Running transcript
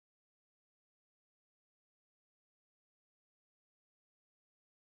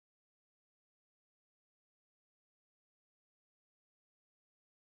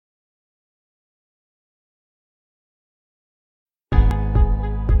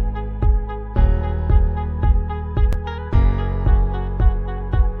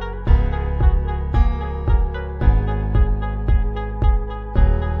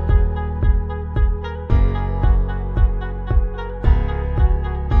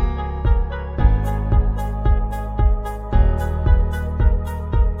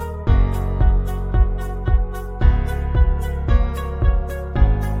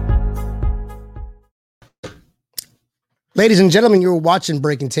Ladies and gentlemen, you're watching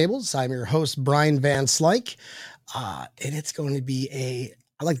Breaking Tables. I'm your host, Brian Van Slyke. And it's going to be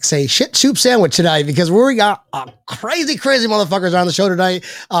I like to say, shit soup sandwich tonight because we got crazy motherfuckers on the show tonight.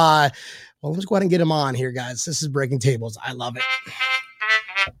 Well, let's go ahead and get them on here, guys. This is Breaking Tables. I love it.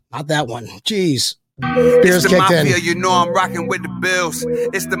 Not that one. Jeez. It's the Mafia, you know I'm rocking with the Bills.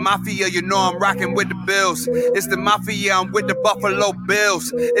 It's the Mafia, you know I'm rocking with the Bills. It's the Mafia, I'm with the Buffalo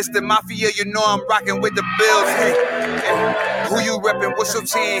Bills. It's the Mafia, you know I'm rocking with the Bills. Hey, who you reppin'? What's your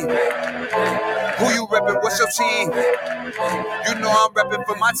team? Who you reppin'? What's your team? You know I'm reppin'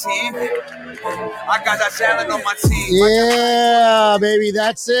 for my team. I got that talent on my team. Yeah, baby,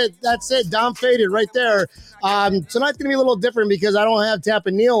 that's it. Dom faded right there. Tonight's gonna be a little different because I don't have Tap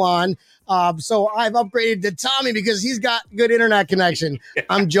and Neil on. So I've upgraded to Tommy because he's got good internet connection.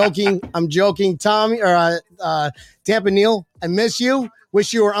 I'm joking. Tommy or Tampa Neil, I miss you.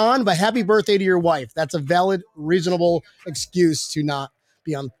 Wish you were on, but happy birthday to your wife. That's a valid, reasonable excuse to not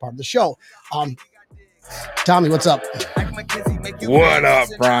be on part of the show. Tommy, what's up? What up,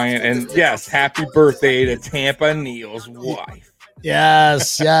 Brian? And yes, happy birthday to Tampa Neil's wife.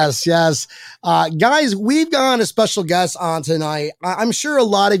 Yes. Guys, we've got a special guest on tonight. I'm sure a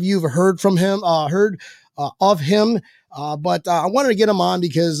lot of you have heard of him, but I wanted to get him on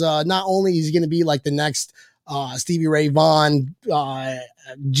because not only is he going to be like the next Stevie Ray Vaughan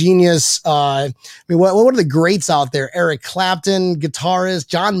genius. I mean, what are the greats out there? Eric Clapton, guitarist,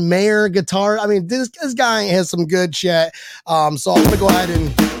 John Mayer, guitar. I mean, this guy has some good shit. So I'm going to go ahead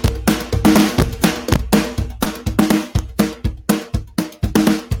and...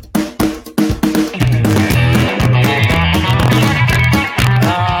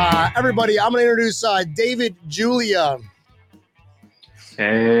 Everybody, I'm going to introduce David Julia.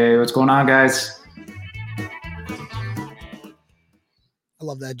 Hey, what's going on, guys? I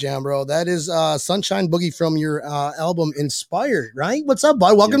love that jam, bro. That is Sunshine Boogie from your album Inspired, right? What's up,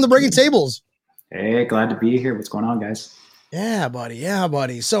 bud? Welcome to Breaking Tables. Hey, glad to be here. What's going on, guys? Yeah,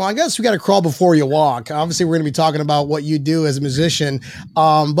 buddy. So I guess we got to crawl before you walk. Obviously, we're going to be talking about what you do as a musician.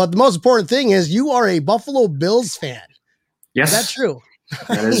 But the most important thing is you are a Buffalo Bills fan. Yes. Is that true?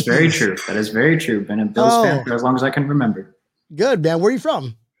 That is very true. Been a Bills fan for as long as I can remember. Good, man. Where are you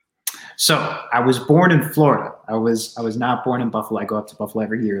from? So I was born in Florida. I was not born in Buffalo. I go up to Buffalo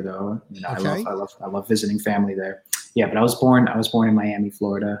every year, though. You know, okay. I love visiting family there. Yeah, but I was born in Miami,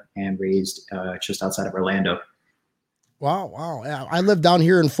 Florida, and raised just outside of Orlando. Wow. Yeah, I live down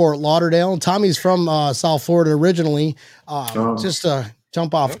here in Fort Lauderdale. Tommy's from South Florida originally. Just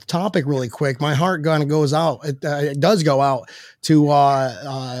jump off topic really quick. My heart kind of goes out. It does go out to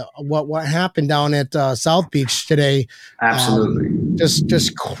what happened down at South Beach today. Absolutely,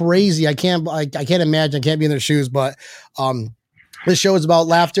 just crazy. I can't imagine. I can't be in their shoes. But this show is about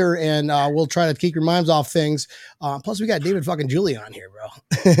laughter, and we'll try to keep your minds off things. Plus, we got David fucking Julia on here, bro.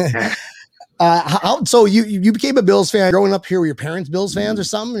 So you became a Bills fan growing up here? Were your parents Bills fans or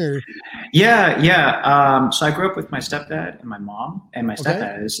something? Or? Yeah. So I grew up with my stepdad and my mom, and my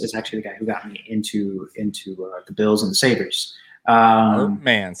stepdad is actually the guy who got me into the Bills and the Sabres. Smart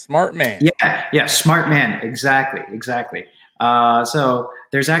man. Yeah, smart man. Exactly. So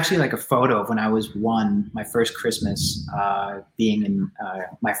there's actually like a photo of when I was my first Christmas, being in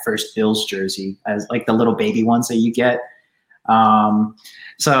my first Bills jersey, as like the little baby ones that you get.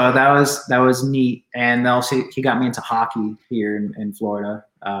 So that was neat. And also he got me into hockey here in Florida.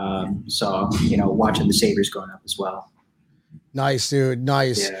 So, you know, watching the Sabres growing up as well. Nice, dude.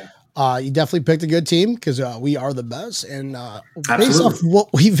 Nice. Yeah. You definitely picked a good team because we are the best. And based off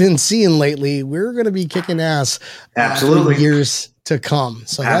what we've been seeing lately, we're going to be kicking ass for years to come.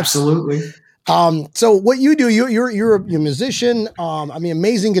 So absolutely. So what you do, you're a musician.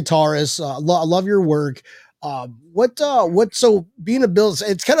 Amazing guitarist. I love your work. So being a Bills,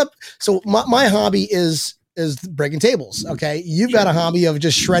 it's kind of, so my hobby is breaking tables. Okay. You've got a hobby of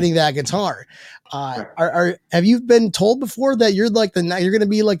just shredding that guitar. Have you been told before that you're going to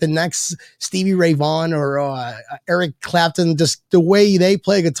be like the next Stevie Ray Vaughan or Eric Clapton, just the way they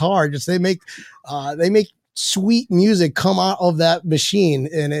play guitar, just they make sweet music come out of that machine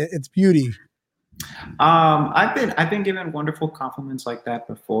and it's beauty. I've been given wonderful compliments like that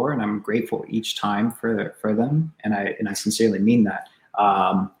before, and I'm grateful each time for them, and I sincerely mean that.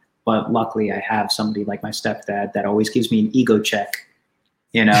 But luckily, I have somebody like my stepdad that always gives me an ego check.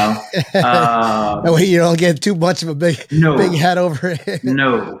 You know, that way you don't get too much of a big head over it.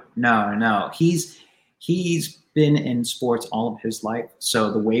 No. He's been in sports all of his life,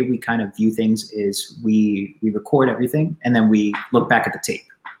 so the way we kind of view things is we record everything and then we look back at the tape.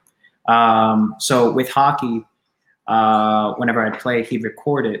 So with hockey, whenever I'd play, he'd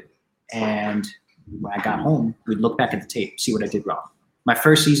record it, and when I got home, we'd look back at the tape, see what I did wrong. My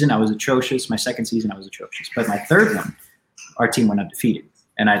first season, I was atrocious. My second season, I was atrocious. But my third one, our team went undefeated,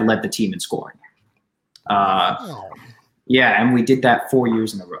 and I led the team in scoring. Yeah, and we did that 4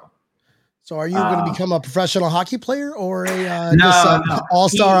 years in a row. So are you going to become a professional hockey player or a no,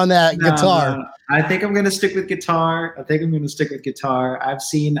 all-star on that guitar? No. I think I'm going to stick with guitar. I've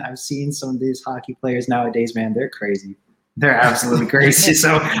seen some of these hockey players nowadays, man. They're crazy. They're absolutely crazy.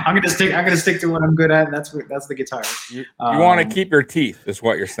 So I'm going to stick to what I'm good at, and that's the guitar. You want to keep your teeth, is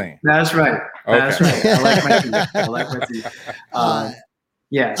what you're saying. That's right. Okay. That's right. I like my teeth.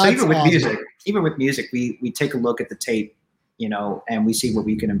 Yeah. So even with music, we take a look at the tape, and we see what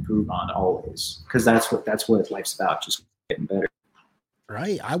we can improve on always, because that's what life's about, just getting better.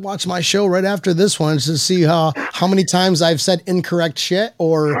 Right. I watch my show right after this one to see how many times I've said incorrect shit,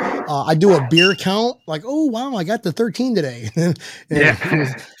 or I do a beer count, like, oh wow, I got to 13 today. Yeah.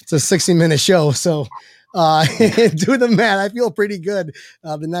 It's a 60-minute show, so do the math. I feel pretty good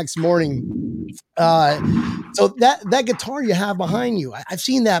the next morning. So that guitar you have behind you, I've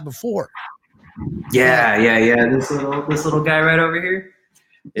seen that before. Yeah. This little guy right over here.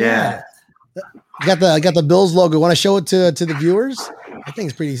 Yeah. Got the Bills logo. Want to show it to the viewers? I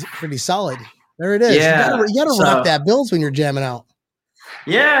think it's pretty solid. There it is. Yeah. You gotta rock that Bills when you're jamming out.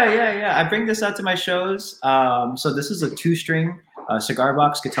 Yeah. I bring this out to my shows. So this is a 2-string cigar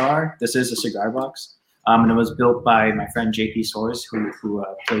box guitar. This is a cigar box. And it was built by my friend JP Soares, who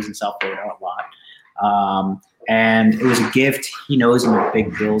plays in South Florida a lot. And it was a gift. He knows I'm a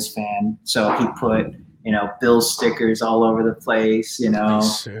big Bills fan, so he put Bills stickers all over the place. And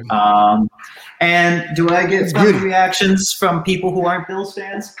do I get funny reactions from people who aren't Bills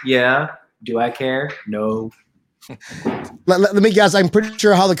fans? Yeah. Do I care? No. Let me guess. I'm pretty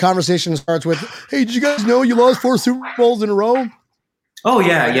sure how the conversation starts with, "Hey, did you guys know you lost 4 Super Bowls in a row?" Oh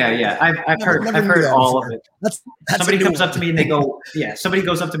yeah. I've heard all of it. Somebody comes up to me and they go, somebody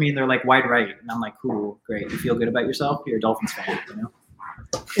goes up to me and they're like, "Wide right," and I'm like, "Cool, great. You feel good about yourself? You're a Dolphins fan,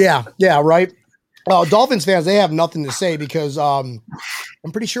 Yeah, right. Dolphins fans, they have nothing to say because I'm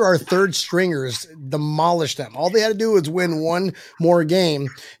pretty sure our third stringers demolished them. All they had to do was win one more game,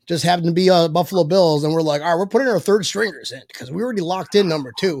 just happened to be Buffalo Bills, and we're like, all right, we're putting our third stringers in because we already locked in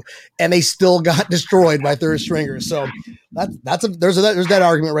number 2, and they still got destroyed by third stringers. So there's that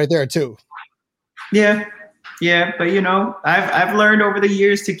argument right there too. Yeah, but I've learned over the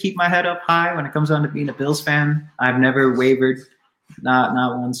years to keep my head up high when it comes down to being a Bills fan. I've never wavered, not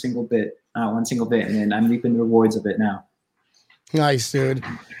one single bit. And I'm reaping the rewards of it now. Nice, dude.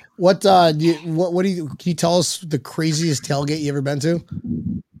 What can you tell us the craziest tailgate you ever been to?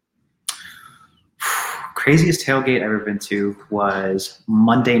 Craziest tailgate I've ever been to was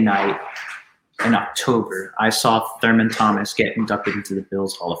Monday night in October. I saw Thurman Thomas get inducted into the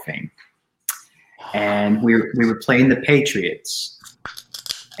Bills Hall of Fame, and we were playing the Patriots,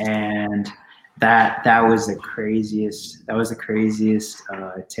 and that was the craziest. That was the craziest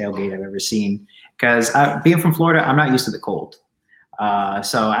tailgate I've ever seen. Because being from Florida, I'm not used to the cold.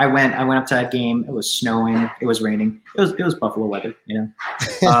 So I went up to that game. It was snowing. It was raining. It was Buffalo weather, Yeah,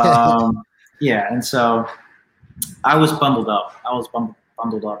 and so I was bundled up.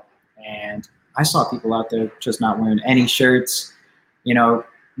 Bundled up, and I saw people out there just not wearing any shirts.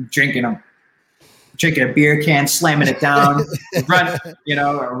 Drinking a beer can, slamming it down,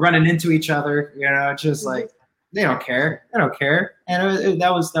 running into each other, just like they don't care. And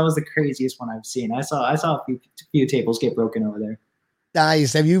that was the craziest one I've seen. I saw a few tables get broken over there.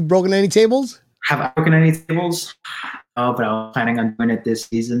 Nice. Have you broken any tables? Have I broken any tables? Oh, but I was planning on doing it this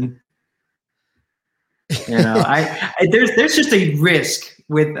season. There's just a risk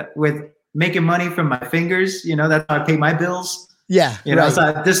with making money from my fingers. That's how I pay my bills. Yeah, right.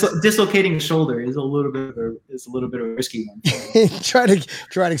 So dislocating a shoulder is a little bit of a risky one. try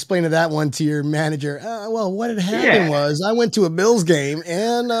to explain that one to your manager. Well, what had happened was I went to a Bills game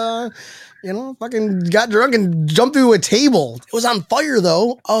and fucking got drunk and jumped through a table. It was on fire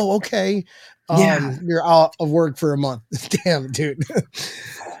though. Oh, okay. You're out of work for a month. Damn, dude.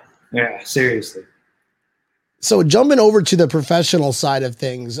 Yeah, seriously. So jumping over to the professional side of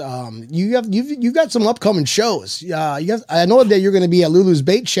things, you've got some upcoming shows. I know that you're going to be at Lulu's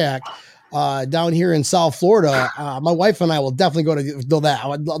Bait Shack down here in South Florida. My wife and I will definitely go to that.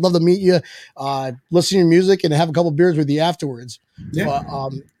 I'd love to meet you, listen to your music, and have a couple beers with you afterwards. Yeah.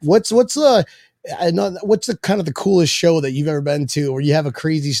 But, what's the kind of the coolest show that you've ever been to, or you have a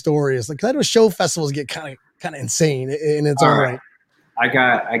crazy story? It's like, I know show festivals get kind of insane in its own right. I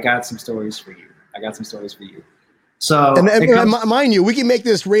got some stories for you. So, and mind you, we can make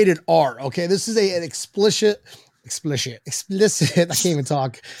this rated R. Okay, this is an explicit. I can't even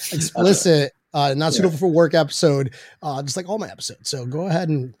talk. Explicit Not suitable for work episode, just like all my episodes. So go ahead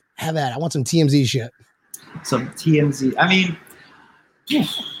and have at it. I want some TMZ shit. Some TMZ. I mean,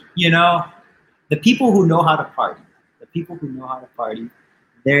 you know, the people who know how to party,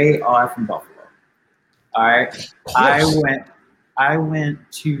 they are from Buffalo. All right. I went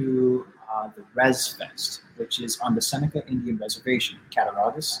to the Res Fest, which is on the Seneca Indian Reservation in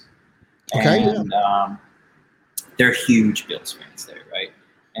Cattaraugus. Okay. And they're huge Bills fans there, right?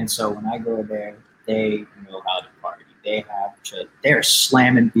 And so when I go there, they know how to party. They're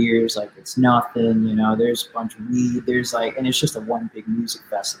slamming beers like it's nothing, you know. There's a bunch of weed. And it's just a one big music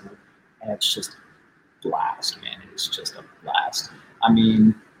festival, and it's just a blast, man. It's just a blast. I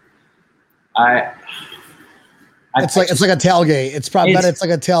mean, it's like a tailgate. It's probably better. It's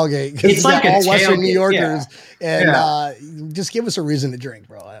like a tailgate. It's like all a Western tailgate, New Yorkers, and just give us a reason to drink,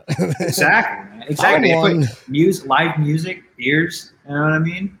 bro. Exactly, man. Exactly. Live music, beers. You know what I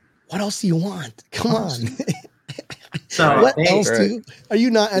mean? What else do you want? Come on. So what else are you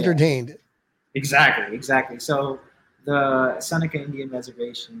not entertained? Yeah. Exactly. So the Seneca Indian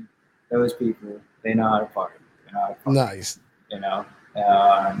Reservation, those people, they know how to party. Nice. You know,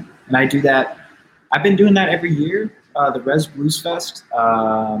 and I do that. I've been doing that every year, the Res Blues Fest.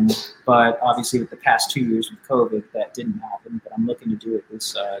 But obviously with the past 2 years with COVID, that didn't happen. But I'm looking to do it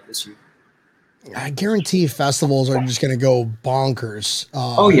this year. I guarantee festivals are just going to go bonkers.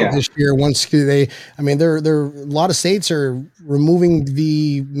 This year, there a lot of states are removing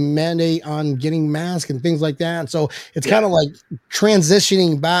the mandate on getting masks and things like that. So it's kind of like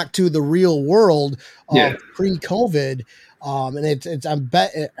transitioning back to the real world of pre-COVID. And it's I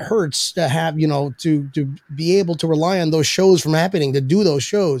bet it hurts to have, to be able to rely on those shows from happening, to do those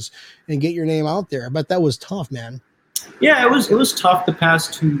shows and get your name out there. I bet that was tough, man. Yeah, it was tough the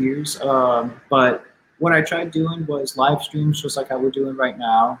past 2 years. But what I tried doing was live streams, just like how we're doing right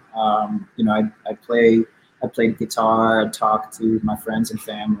now. I played guitar, I'd talk to my friends and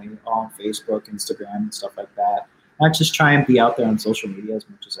family all on Facebook, Instagram, and stuff like that. I just try and be out there on social media as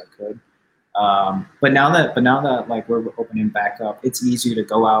much as I could. But now that like we're opening back up, it's easier to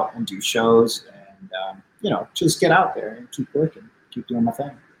go out and do shows and just get out there and keep working, keep doing my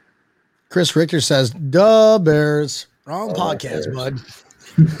thing. Chris Richter says, "Duh, Bears." Wrong podcast, bud.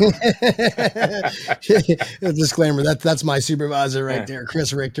 Disclaimer, that's my supervisor right there,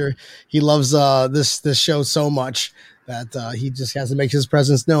 Chris Richter. He loves this show so much that he just has to make his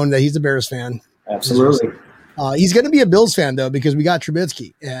presence known that he's a Bears fan. Absolutely. He's going to be a Bills fan, though, because we got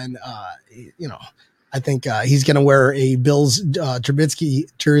Trubisky. And, I think he's going to wear a Bills Trubisky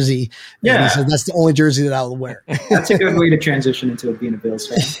jersey. Yeah. He said that's the only jersey that I'll wear. That's a good way to transition into being a Bills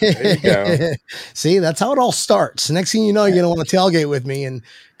fan. There you go. See, that's how it all starts. Next thing you know, you're going to want to tailgate with me and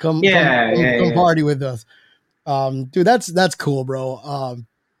come party with us. Dude, that's cool, bro.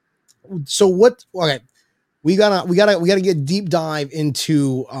 So what? Okay. We gotta get deep dive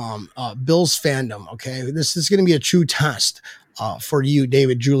into Bills fandom. Okay, this is gonna be a true test for you,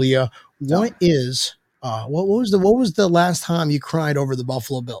 David Julia. What was the last time you cried over the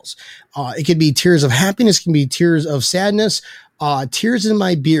Buffalo Bills? It could be tears of happiness, it can be tears of sadness. Tears in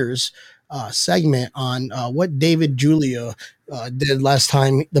My Beers segment on what David Julia did last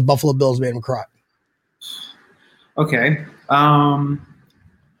time the Buffalo Bills made him cry. Okay, I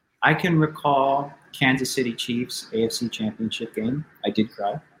can recall Kansas City Chiefs AFC Championship game. I did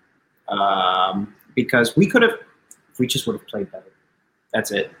cry because we just would have played better.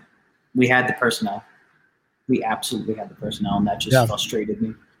 That's it. We had the personnel. We absolutely had the personnel, and that just frustrated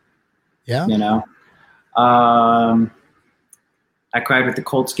me. Yeah. I cried with the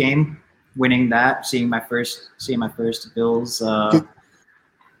Colts game, winning that, seeing my first Bills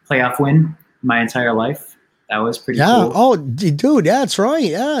playoff win my entire life. That was pretty cool. Oh, dude, that's right.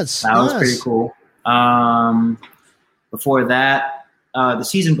 Yes. That was pretty cool. Before that, the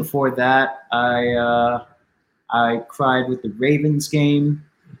season before that, I cried with the Ravens game.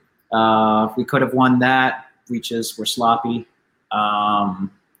 We could have won that. We just were sloppy.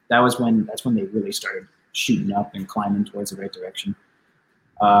 That's when they really started shooting up and climbing towards the right direction.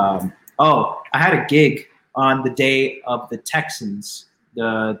 I had a gig on the day of the Texans,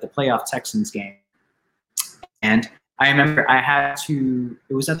 the playoff Texans game. And I remember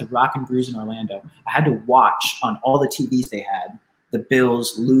it was at the Rock and Brews in Orlando. I had to watch on all the TVs they had the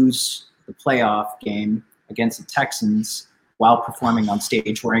Bills lose the playoff game against the Texans while performing on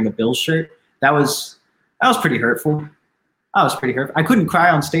stage wearing a Bills shirt. That was pretty hurtful. I couldn't cry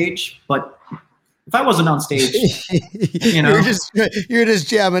on stage, but If I wasn't on stage, you know, you're just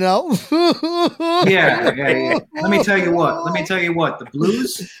jamming out. yeah. Let me tell you what. The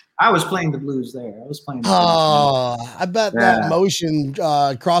blues. I was playing the blues there. I was playing. I bet that motion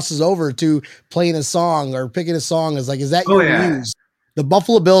crosses over to playing a song or picking a song. Is that your muse? The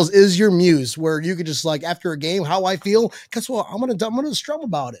Buffalo Bills is your muse, where you could just like after a game, how I feel. Guess what? I'm gonna strum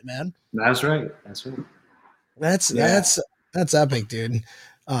about it, man. That's right. That's epic, dude.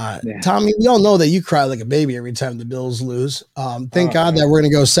 Tommy, we all know that you cry like a baby every time the Bills lose. Thank God that we're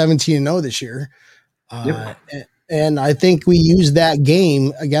going to go 17-0 this year. And I think we used that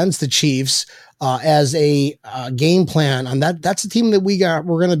game against the Chiefs as a game plan on that. That's the team that we're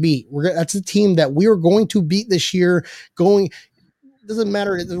going to beat. That's the team that we are going to beat this year. Doesn't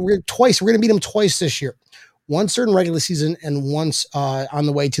matter. We're going to beat them twice this year. Once during regular season and once on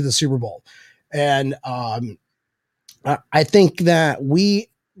the way to the Super Bowl. And I think that we've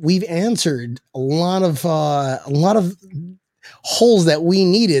answered a lot of holes that we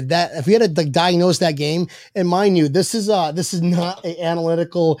needed. That if we had to diagnose that game, and mind you, this is not an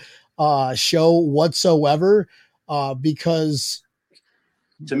analytical show whatsoever, because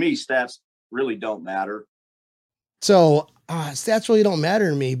to me, stats really don't matter. So stats really don't matter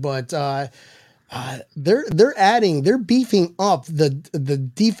to me, but they're beefing up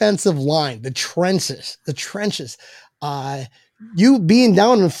the defensive line, the trenches. You being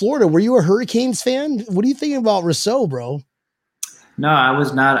down in Florida, were you a Hurricanes fan? What are you thinking about Rousseau, bro? No, I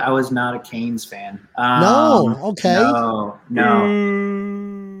was not a Canes fan. No, okay. No.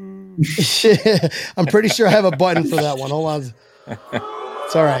 I'm pretty sure I have a button for that one. Hold on.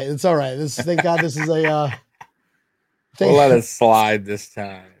 It's all right. Thank God this is a. We'll let it slide this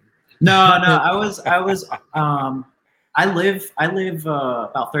time. No. I live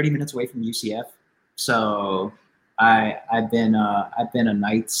about 30 minutes away from UCF, so I've been a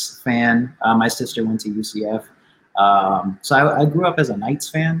Knights fan. My sister went to UCF, so I grew up as a Knights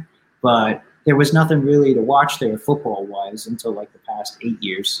fan, but there was nothing really to watch there football wise until like the past 8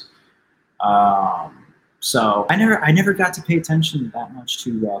 years. So I never got to pay attention that much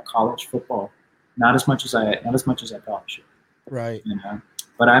to college football. Not as much as I probably should. Right. You know,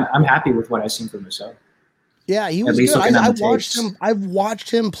 but I'm happy with what I've seen from Rousseau. Yeah, he was good. I've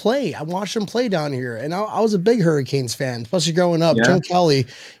watched him play. I watched him play down here, and I was a big Hurricanes fan, especially growing up. Yeah. Jim Kelly,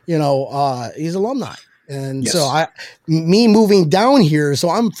 he's alumni, and so me moving down here. So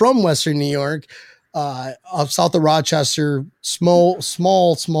I'm from Western New York, south of Rochester, small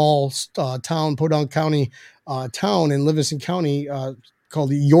town, Podunk County town in Livingston County,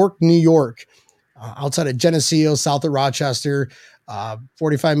 called York, New York. Outside of Geneseo, south of Rochester,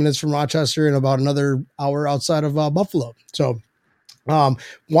 45 minutes from Rochester and about another hour outside of Buffalo. So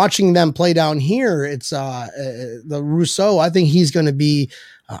watching them play down here, it's the Rousseau. I think he's going to be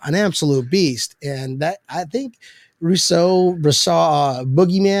an absolute beast. And that I think Rousseau,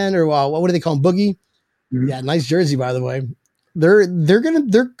 Boogeyman, or what do they call him? Boogie? Mm-hmm. Yeah, nice jersey, by the way.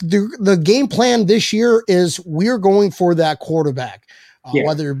 The game plan this year is we're going for that quarterback.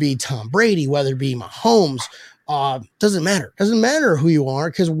 Whether it be Tom Brady, whether it be Mahomes, doesn't matter. Doesn't matter who you are,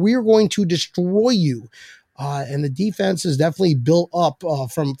 because we're going to destroy you. And the defense is definitely built up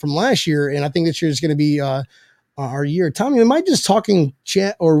from last year, and I think this year is going to be our year. Tommy, am I just talking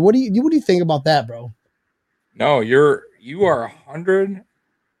chat, or what do you think about that, bro? No, you are 100%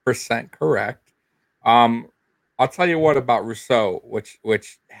 correct. I'll tell you what about Rousseau,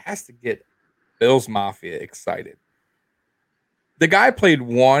 which has to get Bills Mafia excited. The guy played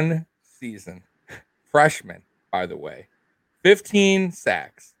one season, freshman, by the way, 15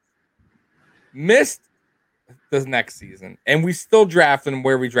 sacks, missed the next season, and we still drafted him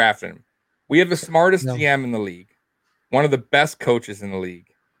where we drafted him. We have the smartest GM in the league, one of the best coaches in the league.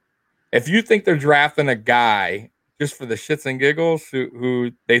 If you think they're drafting a guy just for the shits and giggles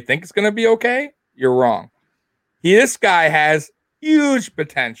who they think is going to be okay, you're wrong. This guy has huge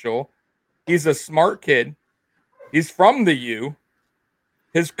potential. He's a smart kid. He's from the U.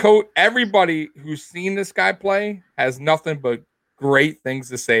 His coach, everybody who's seen this guy play has nothing but great things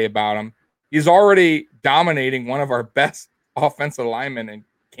to say about him. He's already dominating one of our best offensive linemen in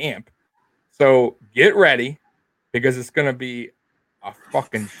camp. So get ready, because it's going to be a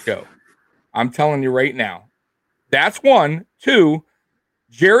fucking show. I'm telling you right now. That's one. Two,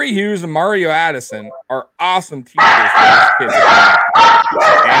 Jerry Hughes and Mario Addison are awesome teachers for these kids.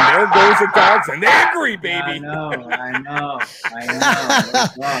 And there goes the dogs, and they agree, baby. I know.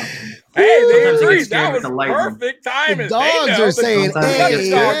 Hey, they agree. That was perfect timing. The dogs are saying,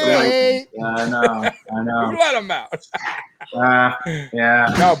 hey. I know. Who let them out?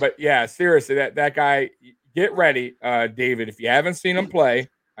 Yeah. No, but yeah, seriously, that guy, get ready, David. If you haven't seen him play,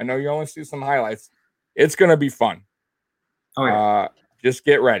 I know you only see some highlights. It's going to be fun. Oh yeah. Just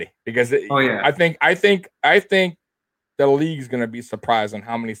get ready because I think the league's going to be surprised on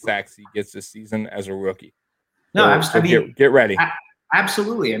how many sacks he gets this season as a rookie. No, so get ready.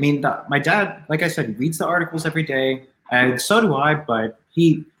 Absolutely. I mean, my dad, like I said, reads the articles every day, and so do I. But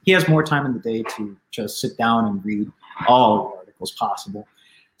he has more time in the day to just sit down and read all the articles possible.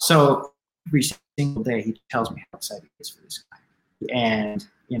 So every single day, he tells me how excited he is for this guy, and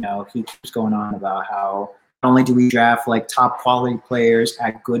he keeps going on about how not only do we draft like top quality players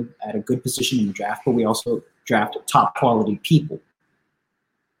at a good position in the draft, but we also draft top quality people.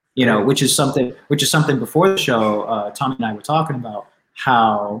 Which is something before the show, Tommy and I were talking about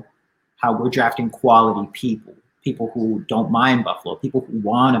how we're drafting quality people who don't mind Buffalo, people who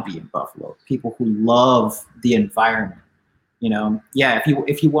want to be in Buffalo, people who love the environment.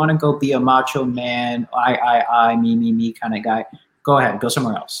 If you want to go be a macho man, I, me kind of guy, go ahead, go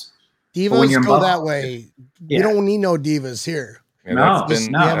somewhere else. Divas go that way. Yeah. We don't need no divas here. Yeah,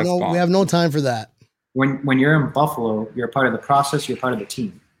 we have no time for that. When you're in Buffalo, you're a part of the process, you're part of the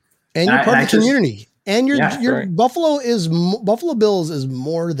team. And you're part of the community. And right. Buffalo Bills is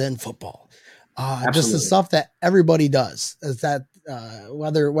more than football. Just the stuff that everybody does is that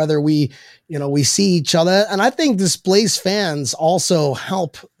whether we see each other. And I think displaced fans also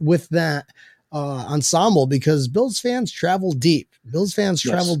help with that ensemble because Bills fans travel deep.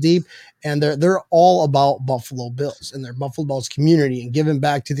 Travel deep, and they're all about Buffalo Bills and their Buffalo Bills community and giving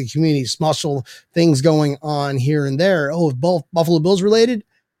back to the community. Special things going on here and there. Oh, if both Buffalo Bills related,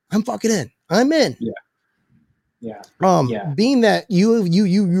 I'm fucking in. I'm in. Yeah. Being that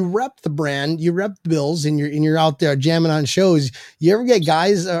you rep the brand, you rep the Bills, and you're out there jamming on shows. You ever get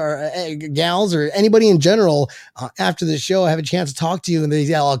guys or gals or anybody in general after the show have a chance to talk to you and they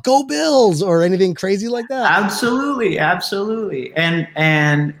yell "Go Bills" or anything crazy like that? Absolutely, and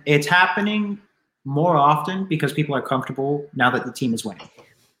it's happening more often because people are comfortable now that the team is winning.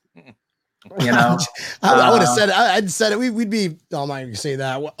 I would have said it. I'd said it. We'd be. Oh, I'm not gonna say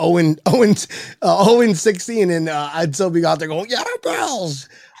that. 0-16, and I'd still be out there going, "Yeah, Bills."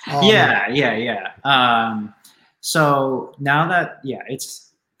 So now that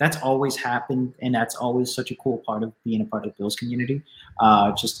that's always happened, and that's always such a cool part of being a part of the Bills community.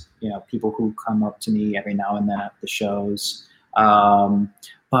 Just people who come up to me every now and then at the shows.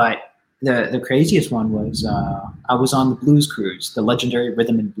 But the craziest one was I was on the Blues Cruise, the legendary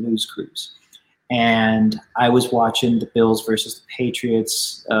Rhythm and Blues Cruise, and I was watching the Bills versus the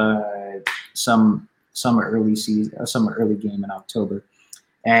Patriots some early game in October,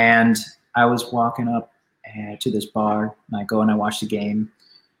 and I was walking up to this bar, and I go and I watch the game.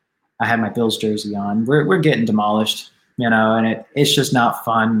 I had my Bills jersey on. We're getting demolished, and it's just not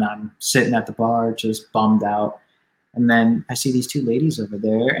fun. I'm sitting at the bar just bummed out, and then I see these two ladies over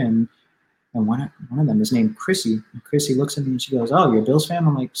there, and one of them is named Chrissy. And Chrissy looks at me and she goes, "Oh, you're a Bills fan?"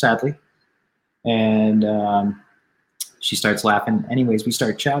 I'm like, "Sadly." And she starts laughing. Anyways, we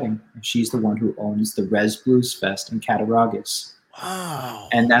start chatting. And she's the one who owns the Res Blues Fest in Cattaraugus. Wow.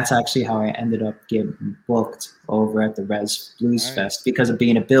 And that's actually how I ended up getting booked over at the Res Blues Fest because of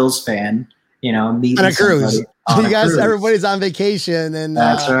being a Bills fan. Meeting on a cruise. You guys, cruise. Everybody's on vacation, and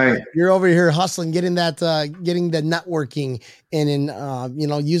that's right. You're over here hustling, getting the networking,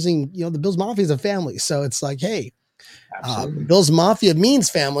 and using the Bills Mafia is a family. So it's like, hey, Bills Mafia means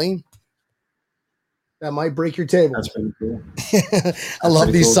family. That might break your table. That's pretty cool. I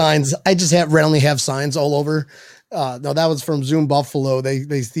love these signs. I just randomly have signs all over. No, that was from Zoom Buffalo. They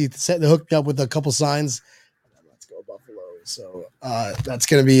hooked up with a couple signs. Let's go Buffalo. So that's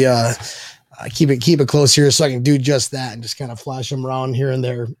gonna be keep it close here so I can do just that and just kind of flash them around here and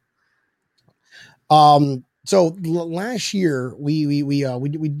there. So last year we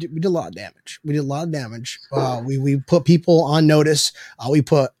did a lot of damage. We put people on notice. We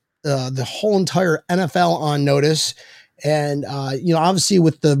put the whole entire NFL on notice. And obviously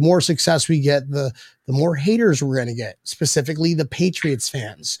with the more success we get, the more haters we're going to get, specifically the Patriots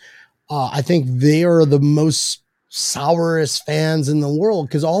fans. I think they are the most sourest fans in the world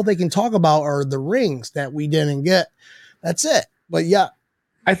because all they can talk about are the rings that we didn't get. That's it. But yeah,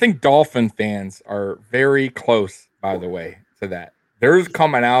 I think Dolphin fans are very close, by the way, to that. They're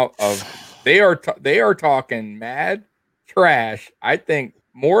coming out of they are talking mad trash. I think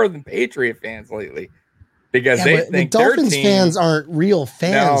more than Patriot fans lately because they think the Dolphins fans aren't real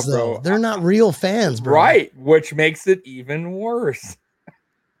fans, though. They're not real fans, bro. Right, which makes it even worse.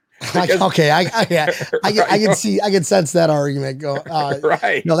 Okay, I can sense that argument. Go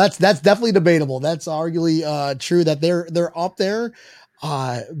right. No, that's definitely debatable. That's arguably true that they're up there,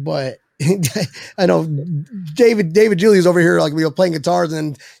 but I know David Julia's over here like we were playing guitars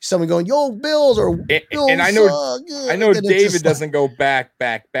and someone going, "Yo, Bills," or Bills and I know David doesn't go back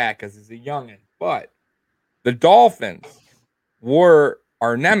because he's a youngin', but the Dolphins were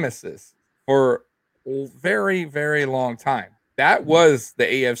our nemesis for a very, very long time. That was the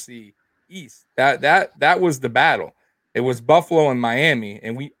AFC East. That was the battle. It was Buffalo and Miami,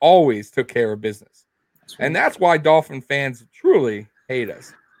 and we always took care of business. And that's why Dolphin fans truly hate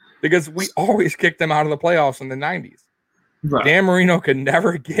us, because we always kicked them out of the playoffs in the 90s. Right. Dan Marino could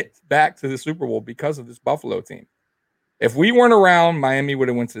never get back to the Super Bowl because of this Buffalo team. If we weren't around, Miami would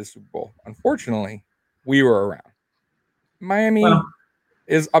have went to the Super Bowl. Unfortunately, we were around. Miami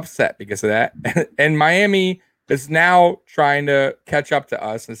is upset because of that. And Miami is now trying to catch up to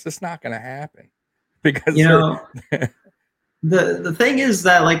us. It's just not going to happen. Because the thing is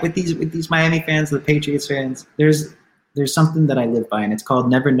that, like, with these Miami fans, the Patriots fans, there's something that I live by, and it's called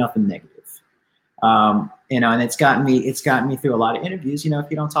never nothing negative. And it's gotten me through a lot of interviews. If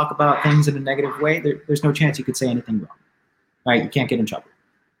you don't talk about things in a negative way, there's no chance you could say anything wrong. Right? You can't get in trouble.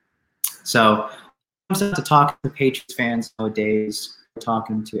 So to talk to Patriots fans nowadays,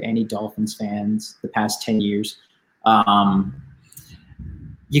 talking to any Dolphins fans the past 10 years,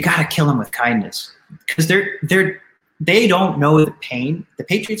 you got to kill them with kindness, because they don't know the pain. The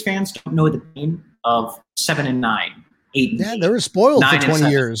Patriots fans don't know the pain of 7-9, 8. Yeah, they were spoiled for 20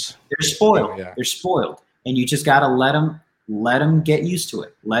 years. They're spoiled. Yeah. They're spoiled, and you just got to let them get used to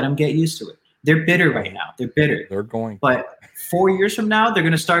it. Let them get used to it. They're bitter right now. They're bitter. They're going. But 4 years from now, they're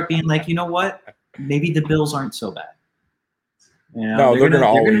going to start being like, you know what? Maybe the Bills aren't so bad. No, they're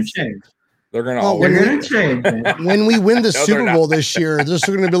going to change. They're going to always change. Man. When we win the Super Bowl this year, they're just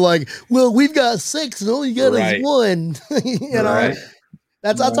going to be like, well, we've got 6 and all you got is 1. Right.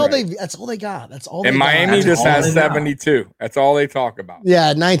 That's all they got. That's all. And Miami just has 72. That's all they talk about.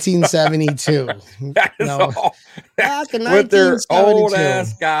 Yeah, 1972. That is all. Back in 1972. With their old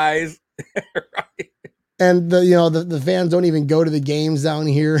ass guys. Right. And the fans don't even go to the games down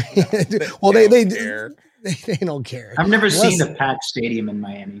here. Well, they don't care. I've never seen a packed stadium in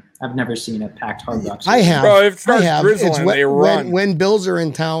Miami. I've never seen a packed Hard Rock stadium. I have. Bro, it starts drizzling, they run. When Bills are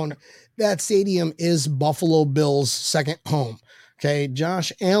in town, that stadium is Buffalo Bills' second home. Okay,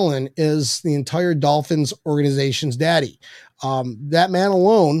 Josh Allen is the entire Dolphins organization's daddy. That man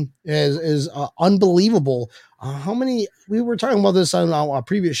alone is unbelievable. How many? We were talking about this on our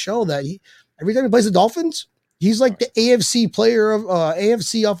previous show that every time he plays the Dolphins, he's like the AFC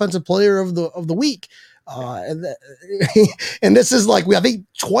offensive player of the week. And this is like I think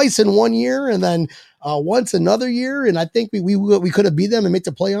twice in 1 year, and then once another year. And I think we could have beat them and make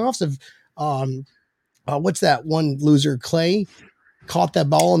the playoffs if what's that one loser, Clay, caught that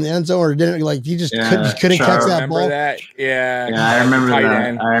ball in the end zone, or didn't, like, he just couldn't catch that ball. That? Yeah, I remember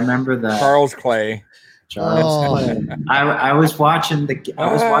that. I remember that. Charles Clay. I was watching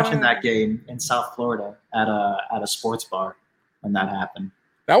that game in South Florida at a sports bar when that happened.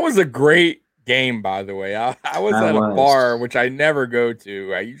 That was a great game, by the way. I was at a bar, which I never go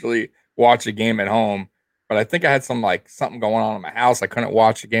to. I usually watch a game at home, but I think I had something going on in my house. I couldn't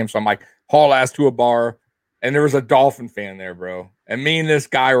watch the game, so I'm like, haul ass to a bar, and there was a Dolphin fan there, bro. And me and this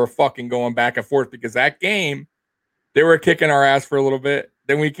guy were fucking going back and forth because that game, they were kicking our ass for a little bit.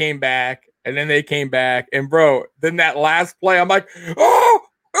 Then we came back, and then they came back, and bro, then that last play, I'm like, oh,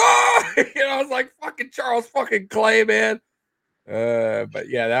 I was like, fucking Charles fucking Clay, man. But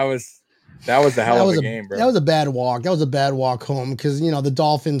yeah, that was a hell of a game, bro. That was a bad walk. That was a bad walk home because, the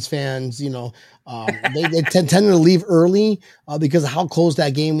Dolphins fans, they tended to leave early because of how close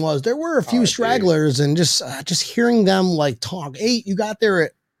that game was. There were a few stragglers, and just hearing them like talk. Hey, you got there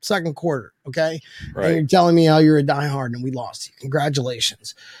at second quarter, okay? Right. And you're telling me how you're a diehard and we lost you.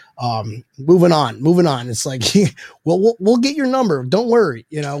 Congratulations. Moving on. It's like, we'll get your number. Don't worry.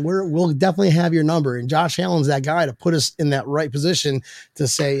 We'll definitely have your number. And Josh Allen's that guy to put us in that right position to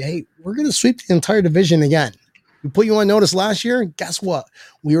say, hey, we're going to sweep the entire division again. We put you on notice last year. Guess what?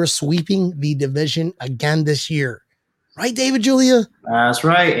 We are sweeping the division again this year. Right, David Julia? That's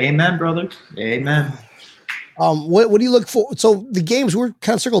right. Amen, brother. Amen. What do you look for? So the games, we're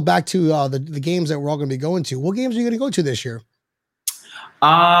kind of circled back to the games that we're all going to be going to. What games are you going to go to this year?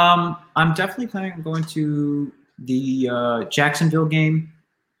 I'm definitely planning on going to the Jacksonville game,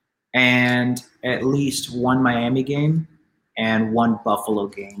 and at least one Miami game and one Buffalo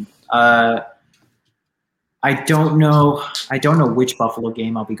game. I don't know which Buffalo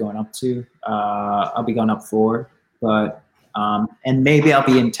game I'll be going up to. I'll be going up for, but and maybe I'll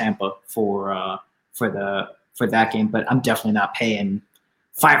be in Tampa for that game. But I'm definitely not paying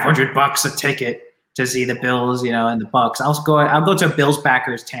 $500 a ticket to see the Bills, and the Bucks. I'll go to Bills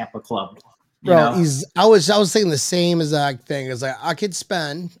backers Tampa club. Bro, I was thinking the same exact thing. It's like I could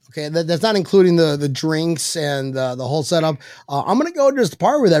spend, okay, that's not including the drinks and the whole setup. I'm gonna go just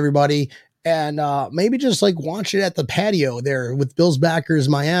par with everybody and maybe just like watch it at the patio there with Bills backers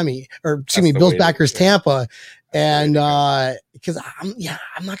Miami, or excuse me, Bills backers Tampa. And because I'm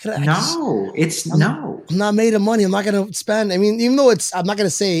not gonna. I'm not made of money. I'm not gonna spend. I mean, even though I'm not gonna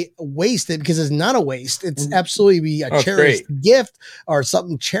say wasted because it's not a waste. It's absolutely a cherished gift or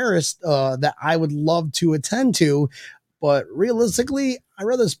something cherished that I would love to attend to. But realistically, I'd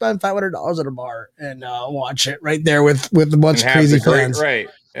rather spend $500 at a bar and watch it right there with a bunch of crazy fans. Right.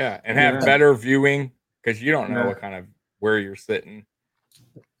 Yeah, and have better viewing because you don't know what kind of where you're sitting.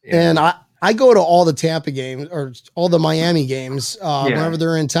 And I go to all the Tampa games or all the Miami games. Whenever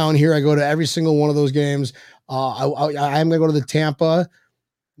they're in town here, I go to every single one of those games. I'm going to go to the Tampa.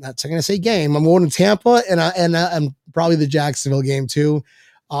 I'm going to say game. I'm going to Tampa and probably the Jacksonville game too.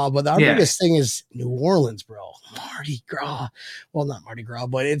 But our biggest thing is New Orleans, bro. Mardi Gras. Well, not Mardi Gras,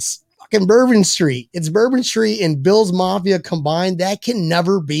 but it's fucking Bourbon Street. It's Bourbon Street and Bills Mafia combined. That can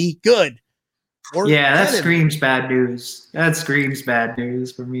never be good. That screams bad news. That screams bad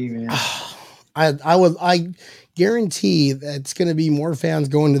news for me, man. I guarantee that it's going to be more fans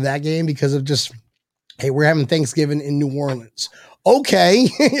going to that game because of just, hey, we're having Thanksgiving in New Orleans. Okay.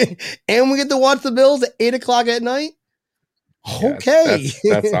 And we get to watch the Bills at 8:00 at night. Okay.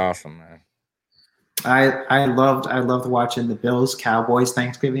 That's awesome, man. I loved watching the Bills Cowboys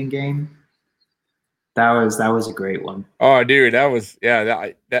Thanksgiving game. That was a great one. Oh, dude,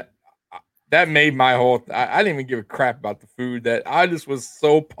 that made my whole. I didn't even give a crap about the food. That I just was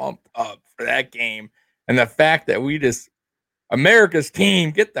so pumped up for that game, and the fact that we just America's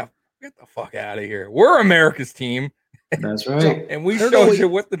team get the fuck out of here. We're America's team. That's right, and we showed you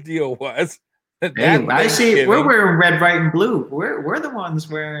what the deal was. Hey, I see. We're wearing red, white, and blue. We're the ones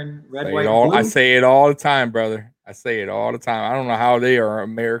wearing red, white, and blue. I say it all the time, brother. I say it all the time. I don't know how they are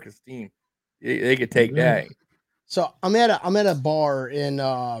America's team. They could take that. So I'm at a bar in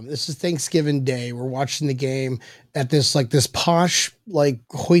this is Thanksgiving Day. We're watching the game at this posh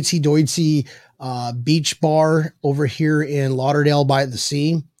hoity-toity beach bar over here in Lauderdale by the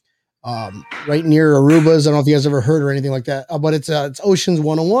sea, right near Aruba's. I don't know if you guys ever heard or anything like that, but it's Ocean's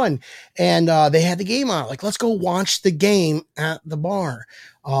 101, and they had the game on. Like, let's go watch the game at the bar.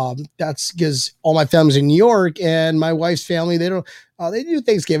 That's because all my family's in New York and my wife's family, they do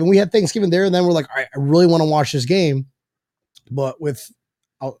Thanksgiving. We had Thanksgiving there, and then we're like, all right, I really want to watch this game, but with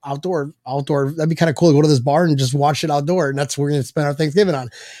outdoor, that'd be kind of cool to go to this bar and just watch it outdoor. And that's what we're going to spend our Thanksgiving on.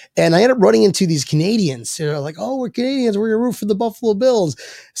 And I ended up running into these Canadians. They're like, oh, we're Canadians. We're going to root for the Buffalo Bills.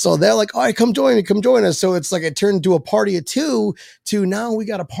 So they're like, all right, come join us. So it's like, it turned into a party of 2 to now we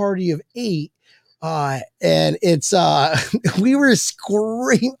got a party of 8. And it's, we were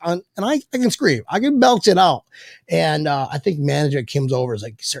screaming and I can scream, I can belch it out. And, I think manager Kim's over is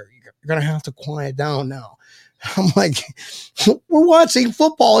like, sir, you're going to have to quiet down now. I'm like, we're watching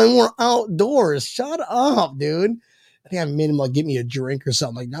football and we're outdoors. Shut up, dude. I think I made him like, give me a drink or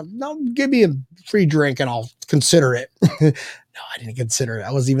something. Like, no, give me a free drink and I'll consider it. No, I didn't consider it.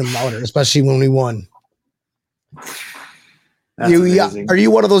 I was even louder, especially when we won. Are you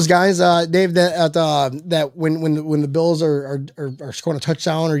one of those guys, Dave, that when the Bills are scoring a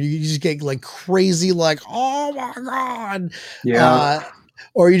touchdown, or you just get like crazy, like, oh my God. Yeah.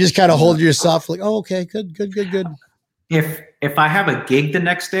 Or you just kind of hold yourself like, oh, okay, good. If I have a gig the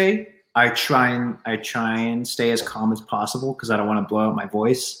next day, I try and stay as calm as possible because I don't want to blow out my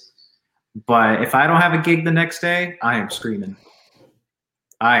voice. But if I don't have a gig the next day, I am screaming.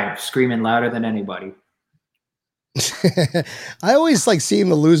 I am screaming louder than anybody. I always like seem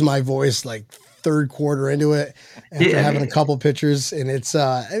to lose my voice like third quarter into it after having a couple pitchers, and it's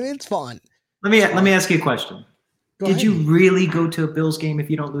it's fun. Let me ask you a question. Did you really go to a Bills game if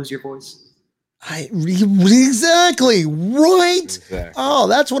you don't lose your voice? Exactly right. Exactly. Oh,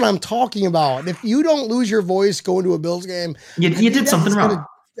 that's what I'm talking about. If you don't lose your voice going to a Bills game, you did something wrong.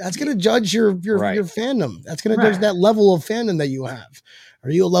 That's going to judge your fandom. That's going to judge that level of fandom that you have. Are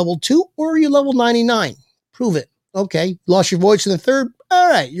you a level 2 or are you level 99? Prove it. Okay, lost your voice in the third. All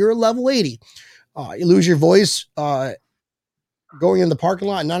right, you're a level 80. You lose your voice going in the parking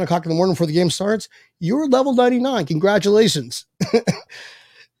lot at 9:00 in the morning before the game starts. You're level 99. Congratulations.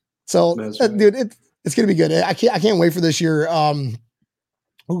 So, right. Dude, it's gonna be good. I can't wait for this year. Got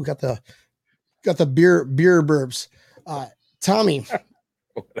the beer burps. Tommy,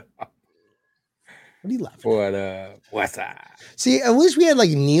 What are you laughing What's that? See, at least we had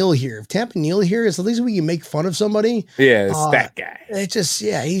like Neil here. If Tampa Neil here is, at least we can make fun of somebody. Yeah, stat guy. It's just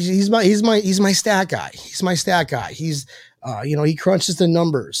he's my stat guy. He's my stat guy. He's he crunches the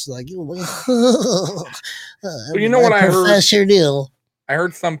numbers like. Well, you know what I heard? Professor Neil. I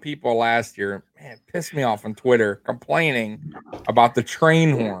heard some people last year, man, pissed me off on Twitter, complaining about the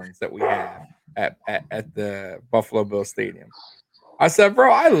train horns that we have at the Buffalo Bills Stadium. I said,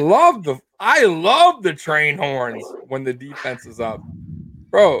 bro, I love the train horns when the defense is up.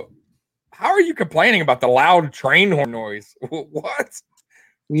 Bro, how are you complaining about the loud train horn noise? What?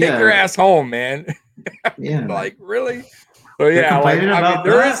 Yeah. Take your ass home, man. Yeah. Like, really? So yeah,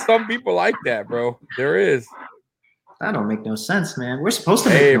 there is some people like that, bro. There is. That don't make no sense, man. We're supposed to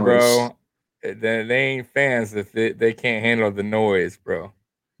make noise. Bro, they ain't fans if they can't handle the noise, bro.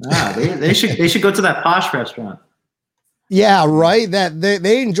 Nah, they should go to that posh restaurant. Yeah, right. That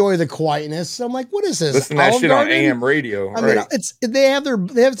they enjoy the quietness. I'm like, what is this? Listen to that shit on AM radio. I mean, it's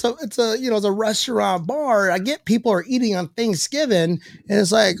a restaurant bar. I get people are eating on Thanksgiving, and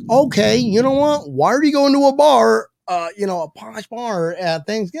it's like, okay, you know what? Why are you going to a bar? A posh bar at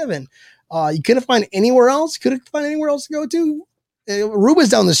Thanksgiving. You couldn't find anywhere else. Couldn't find anywhere else to go to. Aruba's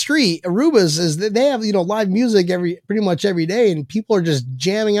down the street. Aruba's is they have live music pretty much every day, and people are just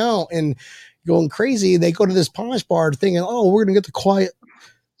jamming out and going crazy. They go to this posh bar thinking, oh, we're gonna get the quiet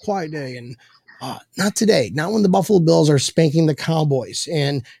day, and not today. Not when the Buffalo Bills are spanking the Cowboys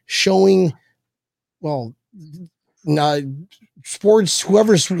and showing, sports. Who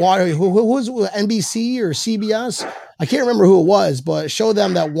was NBC or CBS? I can't remember who it was, but show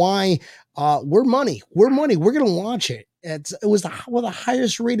them that why we're money. We're gonna watch it. It was one of the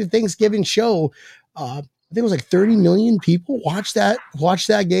highest rated Thanksgiving show. I think it was like 30 million people watched that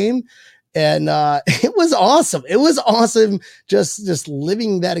game. And it was awesome. It was awesome just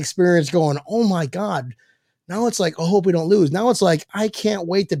living that experience going, oh my God. Now it's like, I hope we don't lose. Now it's like, I can't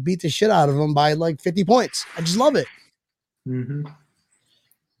wait to beat the shit out of them by like 50 points. I just love it. Mm-hmm.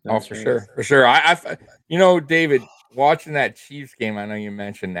 For sure. For sure. I David, watching that Chiefs game, I know you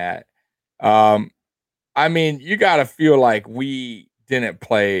mentioned that. I mean, you got to feel like we didn't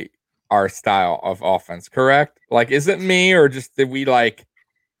play our style of offense, correct? Like, is it me or just did we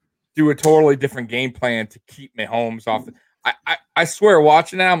do a totally different game plan to keep Mahomes off? I swear,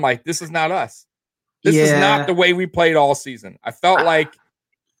 watching that, I'm like, this is not us. This is not the way we played all season. I felt like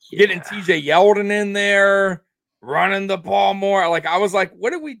getting TJ Yeldon in there, running the ball more. Like, I was like,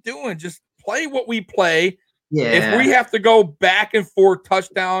 what are we doing? Just play what we play. Yeah. If we have to go back and forth,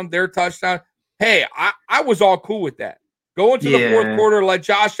 touchdown, their touchdown, hey, I was all cool with that. Go into the fourth quarter, let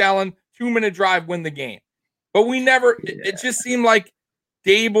Josh Allen 2-minute drive win the game. But we never. It just seemed like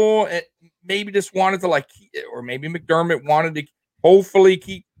Dable maybe just wanted to or maybe McDermott wanted to hopefully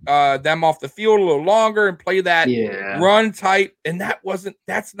keep them off the field a little longer and play that run tight. And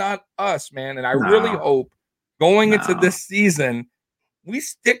that's not us, man. And I really hope going into this season, we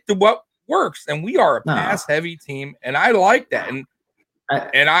stick to what works. And we are a pass heavy team. And I like that. And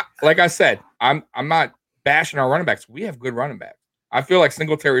I like I said, I'm not bashing our running backs. We have good running backs. I feel like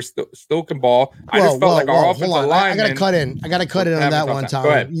Singletary still can ball. I just felt like our offensive line. I got to cut in on that one, Tom. Go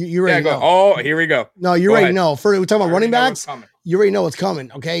ahead. You already know. Oh, here we go. No, you already know. We're talking about running backs. You already know what's coming,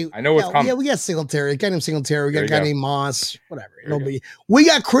 okay? I know what's coming. Yeah, we got Singletary. A guy named Singletary. We got a guy named Moss. Whatever. We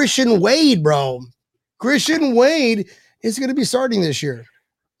got Christian Wade, bro. Christian Wade is going to be starting this year.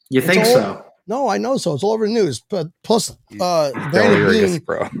 You think so? No, I know so. It's all over the news. But plus, Brandon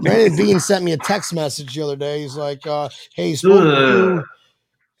Bean sent me a text message the other day. He's like, "Hey, spoke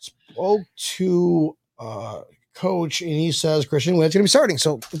to coach, and he says Christian Wade's going to be starting."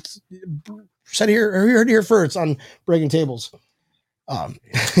 So it's said here, heard here first on Breaking Tables.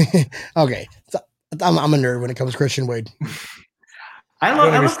 Okay, so I'm a nerd when it comes to Christian Wade. I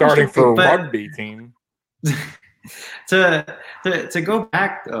love starting for a rugby team. To go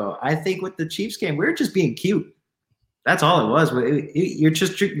back though, I think with the Chiefs game, we were just being cute. That's all it was. You're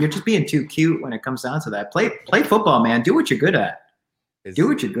just being too cute when it comes down to that. Play football, man. Do what you're good at. Do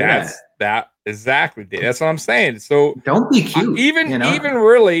what you're good at. That exactly. That's what I'm saying. So don't be cute. Even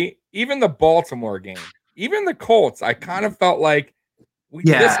the Baltimore game, even the Colts, I kind of felt like we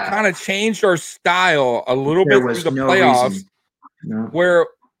just kind of changed our style a little bit through the playoffs. No. Where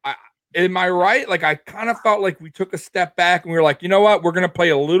am I right? Like, I kind of felt like we took a step back and we were like, you know what? We're going to play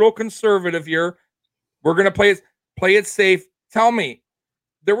a little conservative here. We're going to play it safe. Tell me,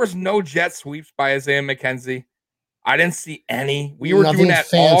 there was no jet sweeps by Isaiah McKenzie. I didn't see any. We were doing that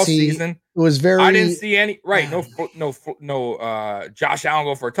fancy. All season. It was very. I didn't see any. Right? No. Josh Allen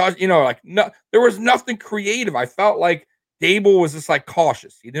go for a touch. No. There was nothing creative. I felt like Dable was just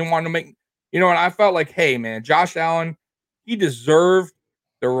cautious. He didn't want to make And I felt like, hey, man, Josh Allen, he deserved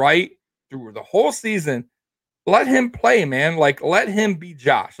the right through the whole season. Let him play, man. Like, let him be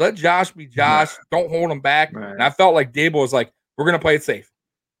Josh. Let Josh be Josh. Right. Don't hold him back. Right. And I felt like Dable was like, we're going to play it safe.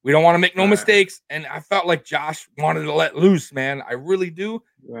 We don't want to make no mistakes. And I felt like Josh wanted to let loose, man. I really do.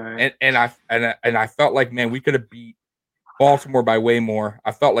 Right. And I felt like, man, we could have beat Baltimore by way more.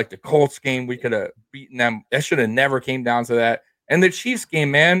 I felt like the Colts game, we could have beaten them. That should have never came down to that. And the Chiefs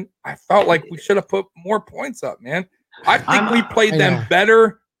game, man, I felt like we should have put more points up, man. I think we played them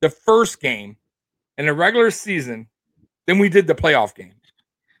better the first game in the regular season than we did the playoff game.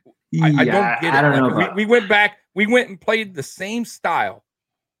 I don't get it. I don't know. We went back. We went and played the same style,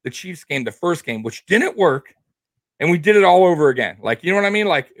 the Chiefs game, the first game, which didn't work. And we did it all over again. Like, you know what I mean?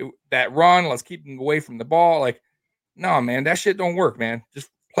 Like that run, let's keep them away from the ball. Like, no, man, that shit don't work, man. Just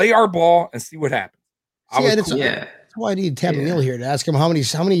play our ball and see what happens. That's why I need Tab Neal here to ask him how many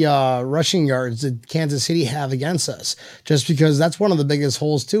rushing yards did Kansas City have against us? Just because that's one of the biggest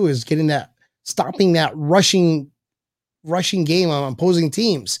holes too, is stopping that rushing game on opposing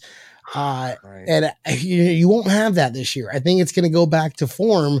teams. And you won't have that this year. I think it's going to go back to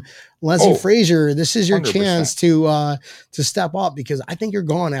form. Leslie Frazier, this is your 100%. Chance to step up, because I think you're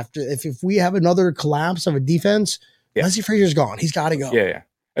gone after if we have another collapse of a defense. Leslie Frazier's gone. He's got to go. Yeah.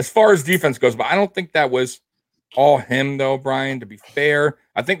 As far as defense goes, but I don't think that was all him though, Brian. To be fair,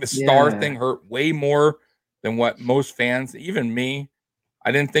 I think the star thing hurt way more than what most fans, even me.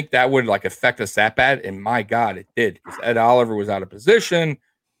 I didn't think that would like affect us that bad, and my God, it did, because Ed Oliver was out of position.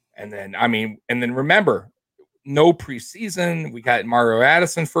 And then, remember, no preseason. We got Mario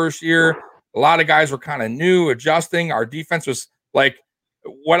Addison first year. A lot of guys were kind of new, adjusting. Our defense was like,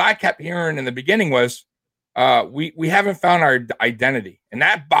 what I kept hearing in the beginning was, we haven't found our identity. And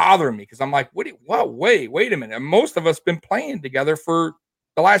that bothered me, because I'm like, wait a minute. And most of us been playing together for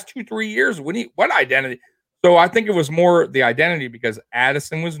the last 2-3 years. What identity? So I think it was more the identity, because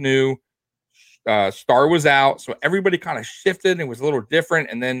Addison was new. Star was out, so everybody kind of shifted and it was a little different.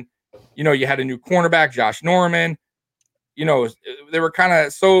 And then, you had a new cornerback, Josh Norman. They were kind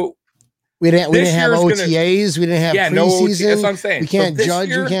of so. We didn't have OTAs. We didn't have preseason. No OTAs. That's what I'm saying. We can't judge.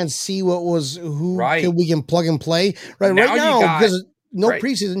 We can't see who we can plug and play. Right now, because no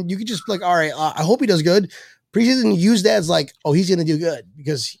preseason, you could just be like, all right, I hope he does good. Preseason, use that as like, oh, he's going to do good,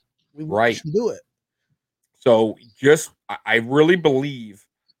 because we should do it. So I really believe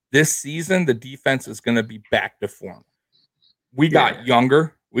this season, the defense is going to be back to form. We got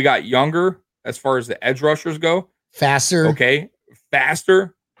younger. We got younger as far as the edge rushers go. Faster. Okay.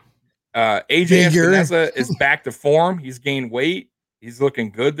 Faster. AJ Espinosa is back to form. He's gained weight. He's looking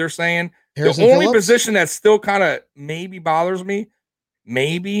good, they're saying. Harrison the only Phillips? position that still kind of maybe bothers me,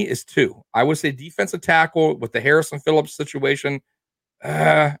 is two. I would say defensive tackle with the Harrison Phillips situation.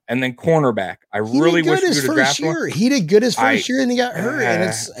 And then cornerback. I really wish we would have drafted one. He did good his first year, and he got hurt, and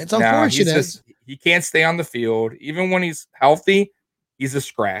it's unfortunate. He can't stay on the field. Even when he's healthy, he's a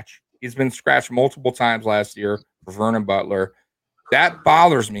scratch. He's been scratched multiple times last year for Vernon Butler. That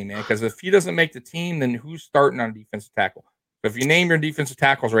bothers me, man, because if he doesn't make the team, then who's starting on defensive tackle? So if you name your defensive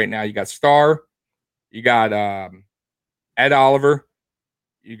tackles right now, you got Star, you got Ed Oliver,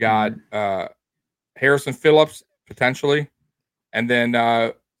 you got Harrison Phillips, potentially. And then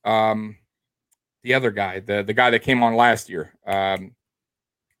the other guy, the guy that came on last year.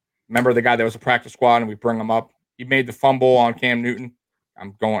 Remember the guy that was a practice squad and we bring him up? He made the fumble on Cam Newton.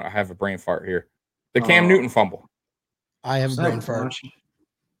 I have a brain fart here. The Cam Newton fumble. I have a brain fart. Is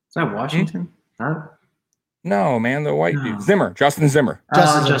that Washington? No, man, the white dude. Justin Zimmer.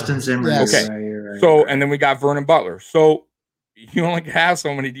 Justin Zimmer. Yes. Okay. Right. And then we got Vernon Butler. So you only have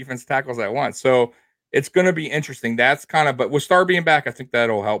so many defensive tackles at once. So it's going to be interesting. That's but with Star being back, I think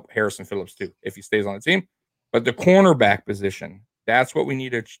that'll help Harrison Phillips too, if he stays on the team. But the cornerback position, that's what we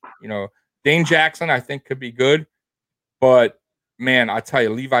need to, Dane Jackson, I think could be good. But man, I tell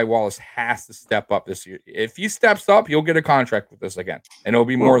you, Levi Wallace has to step up this year. If he steps up, he'll get a contract with us again, and it'll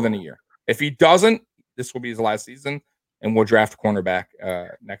be more than a year. If he doesn't, this will be his last season, and we'll draft a cornerback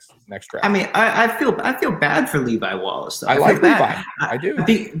next draft. I mean, I feel bad for Levi Wallace, though. I like Levi. I do.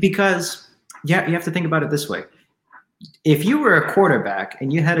 Because you have to think about it this way. If you were a quarterback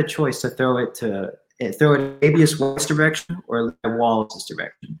and you had a choice to throw it Davius White's direction or Levi Wallace's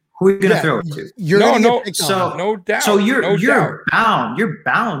direction, who are you going to throw it to? No doubt. So you're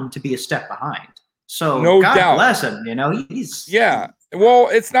bound to be a step behind. So God bless him. He's Well,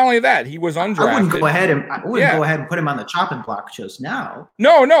 it's not only that he was undrafted. I wouldn't go ahead and put him on the chopping block just now.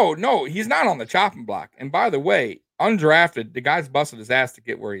 No, he's not on the chopping block. And by the way, undrafted, the guy's busted his ass to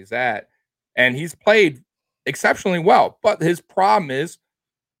get where he's at, and he's played exceptionally well. But his problem is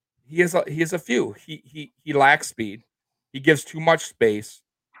he has a few. He lacks speed. He gives too much space.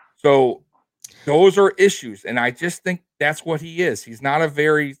 So those are issues, and I just think that's what he is. He's not a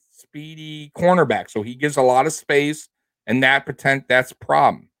very speedy cornerback, so he gives a lot of space, and that's a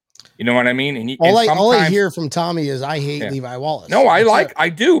problem. You know what I mean? And all I hear from Tommy is I hate Levi Wallace. No, I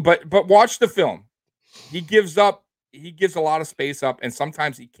do, but watch the film. He gives a lot of space up, and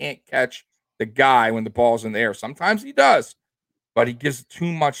sometimes he can't catch the guy when the ball's in the air. Sometimes he does, but he gives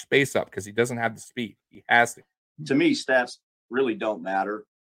too much space up because he doesn't have the speed. He has to. To me, stats really don't matter.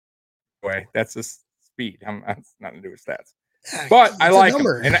 Way that's his speed. That's nothing to do with stats. But I like him.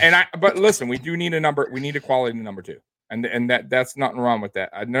 But listen, we do need a number. We need a quality number 2, and that's nothing wrong with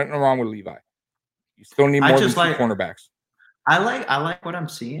that. Nothing wrong with Levi. You still need more than 2 cornerbacks. I like what I'm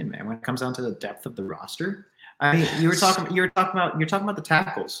seeing, man. When it comes down to the depth of the roster, I mean, you're talking about the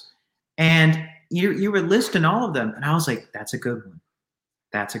tackles, and you were listing all of them, and I was like, that's a good one.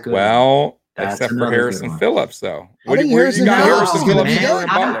 That's a good one. Well, except for Harrison Phillips, though. I'm going to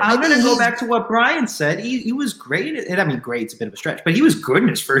go back to what Brian said. He was great. I mean, great's a bit of a stretch, but he was good in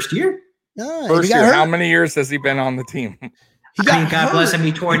his first year. First year. How many years has he been on the team? God bless him.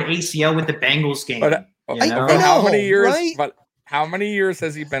 He tore an ACL with the Bengals game. But how many years? Right? But how many years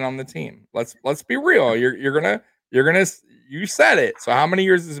has he been on the team? Let's be real. You're gonna. You said it. So how many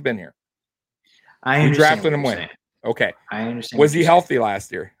years has he been here? You drafted him when? Okay. I understand. Was he healthy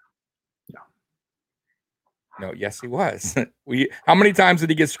last year? No, yes, he was. How many times did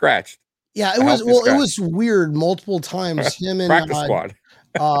he get scratched? Yeah, it was weird multiple times. Him and practice squad.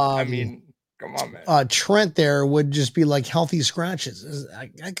 I mean, come on, man. Trent there would just be like healthy scratches.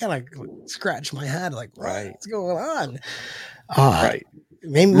 I kind of scratch my head like, what's going on? Right.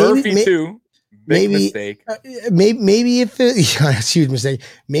 Murphy too. Big mistake. Maybe if it's a huge mistake.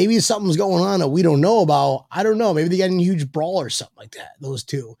 Maybe something's going on that we don't know about. I don't know. Maybe they got a huge brawl or something like that. Those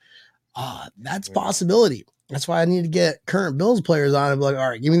two. That's a possibility. That's why I need to get current Bills players on and be like, all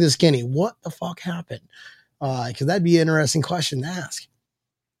right, give me the skinny. What the fuck happened? Because that'd be an interesting question to ask.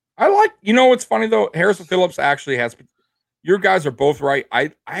 What's funny though? Harrison Phillips actually has. Your guys are both right.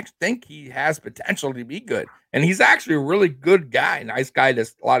 I think he has potential to be good, and he's actually a really good guy, nice guy.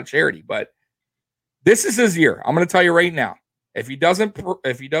 Does a lot of charity, but this is his year. I'm going to tell you right now. If he doesn't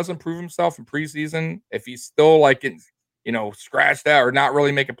prove himself in preseason, if he's still like scratched out or not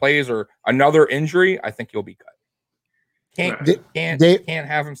really making plays or another injury, I think he'll be cut. Can't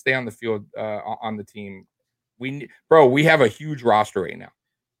have him stay on the field on the team. We have a huge roster right now.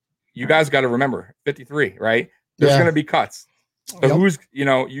 You guys got to remember 53, right? There's going to be cuts. So who's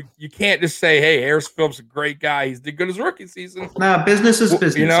you can't just say, hey, Harrison Phillips is a great guy. He's did good his rookie season. No, business is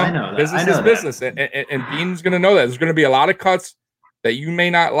business. I know that. Business is business, and Bean's going to know that. There's going to be a lot of cuts that you may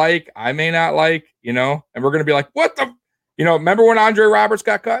not like, I may not like, and we're going to be like, what the. Remember when Andre Roberts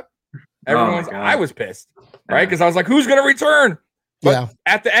got cut? I was pissed, right? Because I was like, who's going to return? But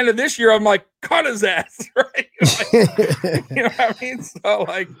at the end of this year, I'm like, cut his ass, right? You know what I mean? So,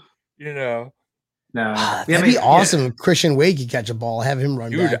 No. That'd be awesome if Christian Wade could catch a ball, have him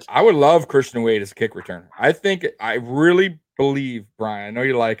run back. I would love Christian Wade as a kick returner. I really believe, Brian, I know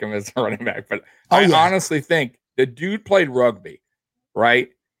you like him as a running back, but honestly think the dude played rugby, right?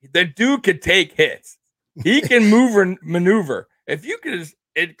 The dude could take hits. He can move and maneuver. If you could,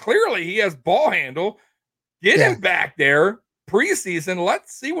 clearly he has ball handle. Get him back there preseason.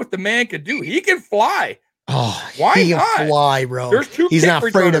 Let's see what the man can do. He can fly. Oh, why he not? Can fly, bro. He's not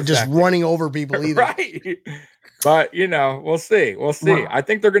afraid of just running over people either. Right. But we'll see. I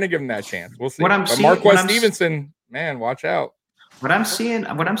think they're going to give him that chance. We'll see. Marquez Stevenson, man, watch out. What I'm seeing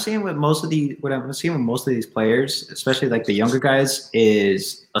with most of these players, especially like the younger guys,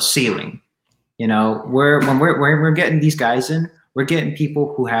 is a ceiling. When we're getting these guys in, we're getting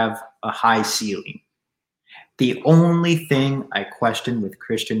people who have a high ceiling. The only thing I question with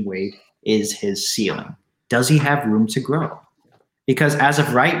Christian Wade is his ceiling. Does he have room to grow? Because as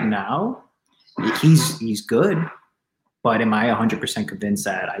of right now, he's good. But am I 100% convinced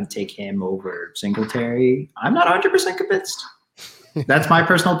that I'd take him over Singletary? I'm not 100% convinced. That's my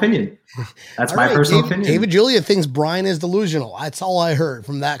personal opinion. David Julia thinks Brian is delusional. That's all I heard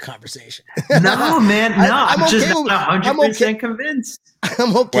from that conversation. No, man, no. I'm just not 100% convinced.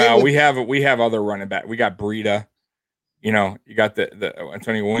 I'm okay. Well, we have other running back. We got Breida. You got the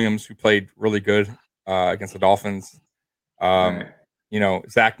Antonio Williams, who played really good against the Dolphins.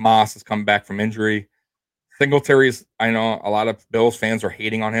 Zach Moss has come back from injury. Singletary's, I know a lot of Bills fans are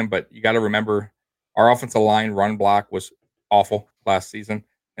hating on him, but you got to remember our offensive line run block was awful last season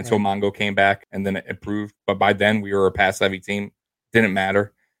until Mongo came back, and then it improved. But by then we were a pass-heavy team. Didn't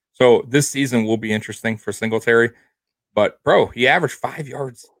matter. So this season will be interesting for Singletary. But, bro, he averaged 5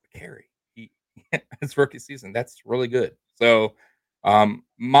 yards carry. His rookie season, that's really good. So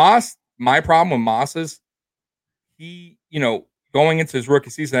Moss, my problem with Moss is he, going into his rookie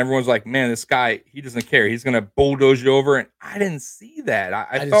season, everyone's like, man, this guy, he doesn't care. He's going to bulldoze you over. And I didn't see that.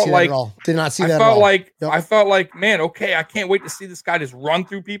 I didn't felt see like, that at all. Did not see I that felt at all. like, Yep. I felt like, man, okay, I can't wait to see this guy just run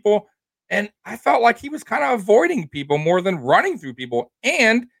through people. And I felt like he was kind of avoiding people more than running through people.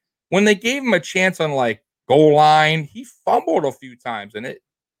 And when they gave him a chance on like goal line, he fumbled a few times. And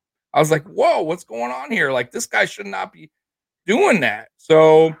I was like, whoa, what's going on here? Like, this guy should not be doing that.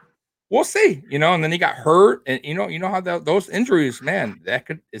 So we'll see, and then he got hurt, and you know how those injuries, man,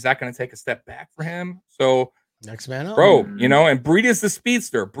 is that going to take a step back for him? So next man up, bro, and Breed is the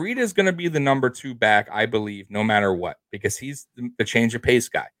speedster. Breed is going to be the number 2 back, I believe, no matter what, because he's the change of pace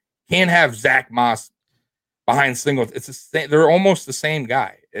guy. Can't have Zach Moss behind Singletary. They're almost the same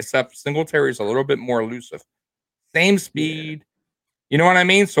guy, except Singletary is a little bit more elusive. Same speed, you know what I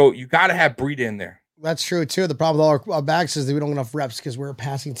mean? So you got to have Breed in there. That's true too. The problem with all our backs is that we don't have enough reps because we're a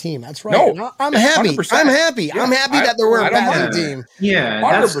passing team. That's right. No, I'm happy. 100%. I'm happy. Yeah, I'm happy that we're a passing team. Yeah,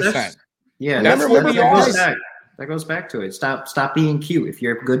 100%. That's what we are. Guys, that goes back to it. Stop being cute. If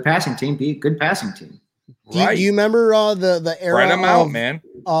you're a good passing team, be a good passing team. Do you remember the era Spread them out, man.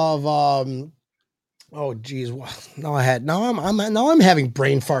 Of oh geez, now I'm having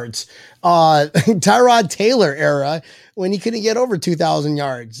brain farts. Tyrod Taylor era when he couldn't get over 2,000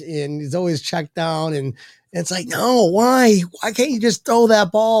 yards and he's always checked down, and it's like, no, why can't you just throw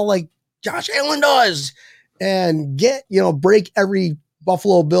that ball like Josh Allen does and get, break every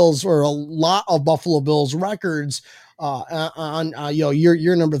Buffalo Bills or a lot of Buffalo Bills records on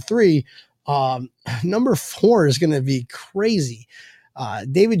year number 3. Number 4 is going to be crazy.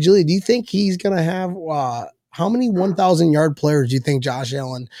 David Julie, do you think he's going to have how many 1,000 yard players do you think Josh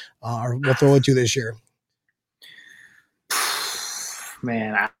Allen will throw it to this year?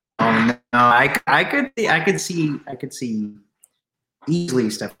 Man, I don't know. I could see easily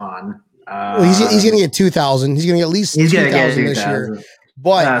Stephon. Well, he's going to get 2,000. He's going to get at least 2,000 this year.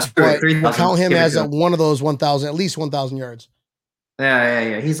 But we'll count him as one of those 1,000, at least 1,000 yards.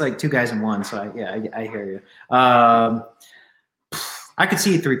 Yeah. He's like 2 guys in one. So I hear you. I could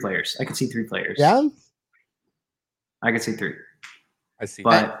see 3 players. Yeah, I could see 3. I see.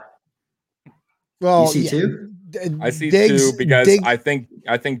 But well, you see 2. I see Diggs, 2 because I think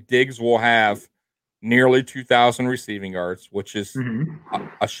Diggs will have nearly 2,000 receiving yards, which is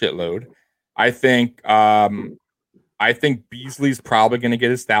a shitload. I think Beasley's probably going to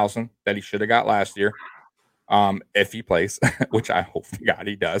get his 1,000 that he should have got last year, if he plays, which I hope to God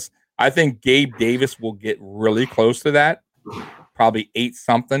he does. I think Gabe Davis will get really close to that, probably 8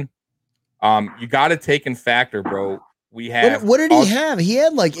 something. You got to take in factor, bro. We have what did he have? He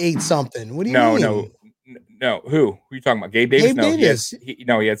had like 8 something. What do you mean? No. Who are you talking about? Gabe Davis? He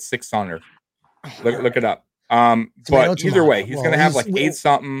had 600. Look it up. But either way, he's going to have like 8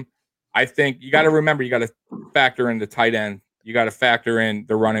 something. I think you got to remember, you got to factor in the tight end. You got to factor in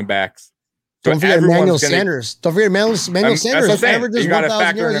the running backs. Don't forget Emmanuel Sanders. Don't forget Emmanuel Sanders averages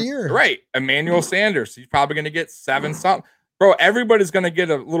 1,000 yards a year. Right. Emmanuel Sanders. He's probably going to get 7 something. Bro, everybody's going to get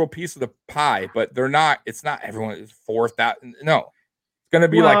a little piece of the pie, but it's not everyone is 4,000. No. It's going to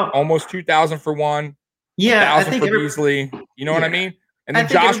be like almost 2,000 for one. Yeah. 1,000 for Beasley. You know what I mean? And then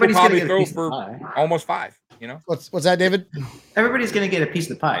Josh will probably throw for almost 5, What's that, David? Everybody's going to get a piece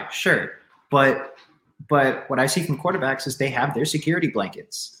of the pie. Sure. But what I see from quarterbacks is they have their security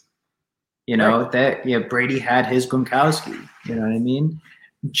blankets. Brady had his Gronkowski. You know what I mean?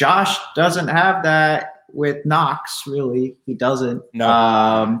 Josh doesn't have that with Knox, really. He doesn't.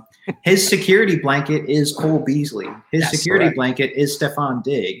 No. His security blanket is Cole Beasley. His security blanket is Stephon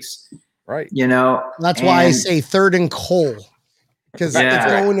Diggs. Right. That's why I say 3rd and Cole. Because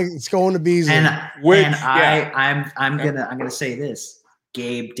it's going to Beasley. I'm gonna say this.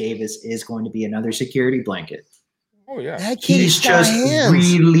 Gabe Davis is going to be another security blanket. Oh yeah, he's just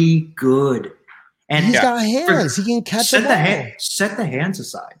really good, and he's got hands. He can catch the ball. Set the hands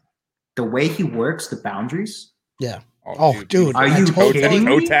aside. The way he works the boundaries. Yeah. Oh, dude. Are you kidding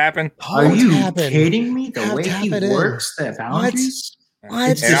me? Tapping? Are you kidding me? The way he works the boundaries.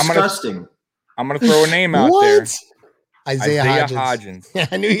 What? It's disgusting. I'm gonna throw a name out there. Isaiah Hodgins. Yeah,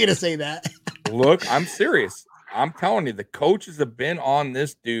 I knew you were gonna say that. Look, I'm serious. I'm telling you, the coaches have been on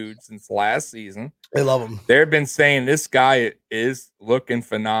this dude since last season. They love him. They've been saying this guy is looking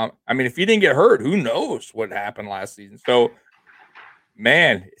phenomenal. I mean, if he didn't get hurt, who knows what happened last season? So,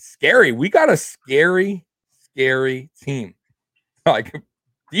 man, scary. We got a scary team. Like,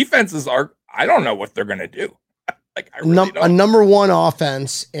 defenses I don't know what they're going to do. Like, I really don't. A number 1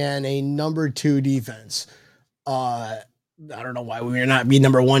 offense and a number 2 defense. I don't know why we're not be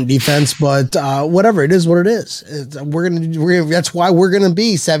number one defense, but whatever, it is what it is. That's why we're gonna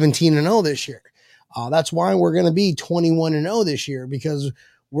be 17-0 this year. That's why we're gonna be 21-0 this year, because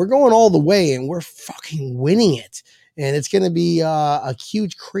we're going all the way and we're fucking winning it. And it's gonna be a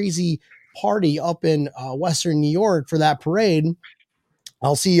huge, crazy party up in Western New York for that parade.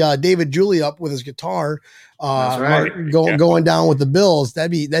 I'll see David Julia up with his guitar, That's right. going down with the Bills.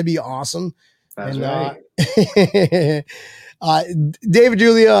 That'd be awesome. That's and, right. David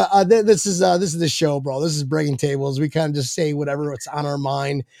Julia, this is the show, bro. This is Breaking Tables. We kind of just say whatever what's on our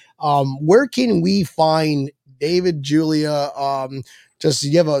mind. Where can we find David Julia? Just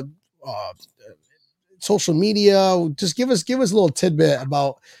you have a social media. Just give us a little tidbit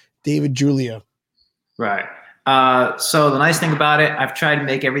about David Julia. Right. So the nice thing about it, I've tried to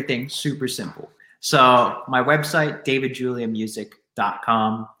make everything super simple. So my website,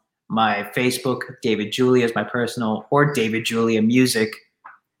 davidjuliamusic.com. My Facebook, David Julia is my personal, or David Julia Music,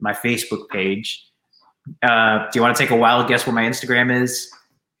 my Facebook page. Do you want to take a wild guess what my Instagram is?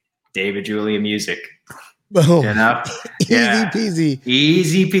 David Julia Music. Boom. You know? Easy peasy.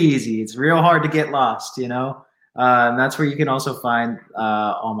 Easy peasy. It's real hard to get lost, you know? And that's where you can also find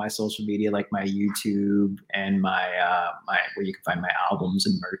all my social media, like my YouTube and my where you can find my albums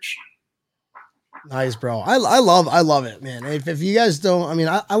and merch. Nice, bro. I love it, man. If you guys don't, I mean,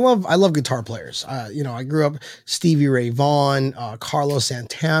 I love guitar players. I grew up Stevie Ray Vaughan, Carlos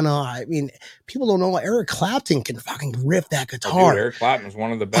Santana. I mean, people don't know Eric Clapton can fucking riff that guitar. Dude, Eric Clapton is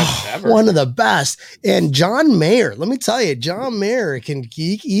one of the best ever. One of the best. And John Mayer, let me tell you, John Mayer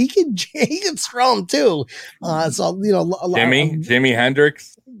he can strum too. So Jimi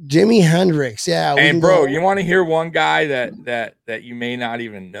Hendrix. Jimi Hendrix, yeah. And bro, you want to hear one guy that you may not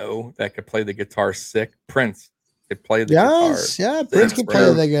even know that could play the guitar sick? Prince could play the guitar. Yeah, Prince could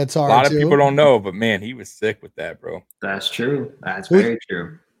play the guitar. A lot of people don't know, but man, he was sick with that, bro. That's true. That's very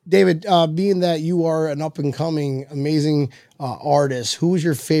true. David, being that you are an up and coming, amazing artist, who is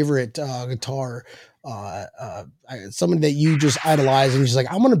your favorite guitar? Somebody that you just idolize and you're just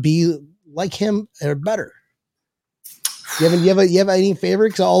like, I'm gonna be like him or better. You have any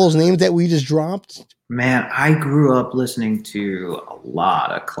favorites? All those names that we just dropped? Man, I grew up listening to a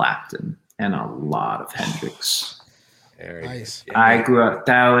lot of Clapton and a lot of Hendrix. Nice. I grew up.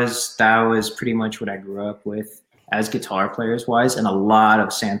 That was pretty much what I grew up with as guitar players wise, and a lot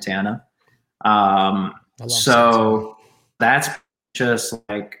of Santana. So that's just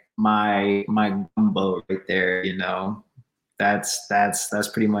like my gumbo right there. You know, that's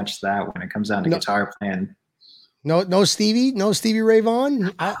pretty much that when it comes down to guitar playing. No Stevie Ray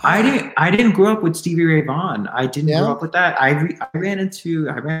Vaughan. I didn't grow up with Stevie Ray Vaughan. I didn't grow up with that. I ran into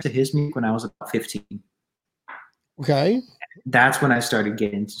his music when I was about 15. Okay. That's when I started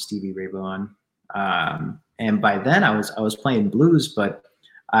getting into Stevie Ray Vaughan. And by then I was playing blues, but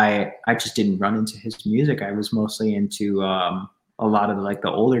I just didn't run into his music. I was mostly into a lot of like the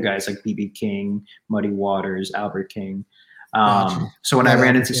older guys like B.B. King, Muddy Waters, Albert King. So when I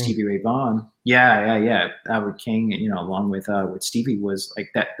ran into Stevie Ray Vaughan, Albert King, you know, along with Stevie was like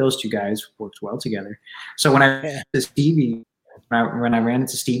that. Those two guys worked well together. So when I ran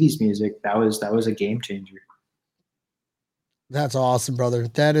into Stevie's music, that was a game changer. That's awesome, brother.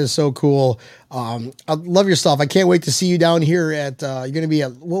 That is so cool. I love your stuff. I can't wait to see you down here at. You're going to be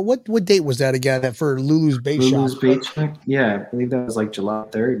at what date was that again? For Lulu's Bait Shop. Lulu's Bait Shop. Yeah, I believe that was like July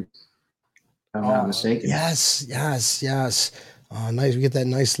 3rd. I'm not mistaken. Yes. Nice. We get that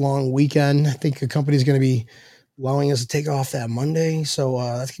nice long weekend. I think the company's going to be allowing us to take off that Monday. So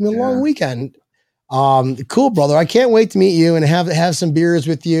that's going to be a long weekend. Cool, brother. I can't wait to meet you and have some beers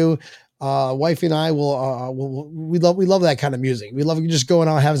with you. Wife and I we love that kind of music. We love just going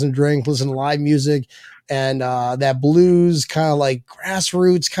out, having some drink, listen to live music, and that blues kind of like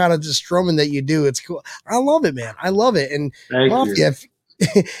grassroots kind of just strumming that you do. It's cool. I love it, man. I love it. And Mafia,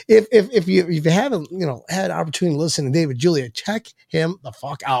 if you haven't had an opportunity to listen to David Julia, check him the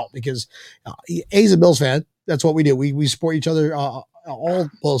fuck out, because he's a Bills fan. That's what we do. We support each other. All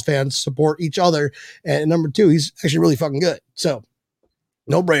Bills fans support each other. And number two, he's actually really fucking good. So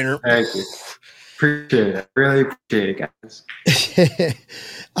no brainer. Thank you. Appreciate it. Really appreciate it, guys.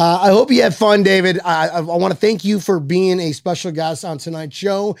 I hope you had fun, David. I want to thank you for being a special guest on tonight's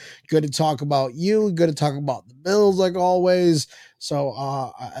show. Good to talk about you. Good to talk about the Bills, like always.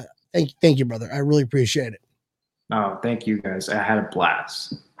 So thank you, brother. I really appreciate it. Oh, thank you, guys. I had a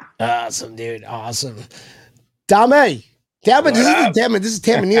blast. Awesome, dude. Awesome. This is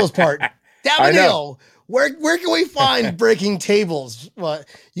Tamanil's part. Tamanil. Where can we find Breaking Tables? Well,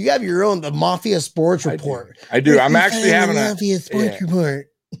 you have your own, the Mafia Sports Report. I do. I'm actually having a Mafia Sports Report.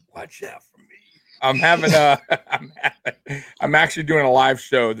 Watch out for me. I'm actually doing a live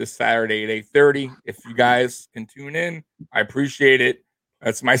show this Saturday at 8:30. If you guys can tune in, I appreciate it.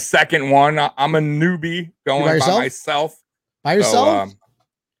 That's my second one. I'm a newbie going by myself. By yourself? So,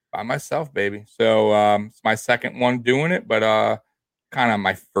 by myself, baby. So it's my second one doing it, but kind of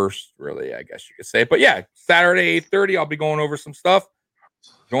my first, really, I guess you could say. But yeah, Saturday 8:30, I'll be going over some stuff.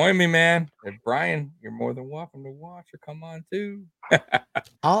 Join me, man. And Brian, you're more than welcome to watch or come on too.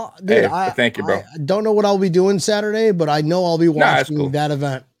 Thank you, bro. I don't know what I'll be doing Saturday, but I know I'll be watching that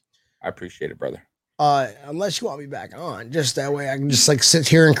event. I appreciate it, brother. Unless you want me back on, just that way I can just like sit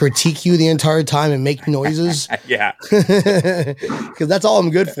here and critique you the entire time and make noises. Yeah. Because that's all I'm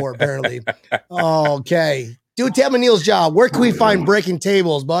good for, apparently. Okay. Do Tampa Neal's job. Where can we find Breaking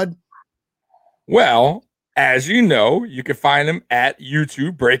Tables, bud? Well, as you know, you can find them at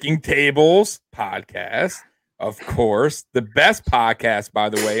YouTube, Breaking Tables Podcast. Of course, the best podcast, by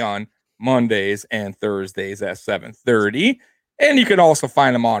the way, on Mondays and Thursdays at 7:30. And you can also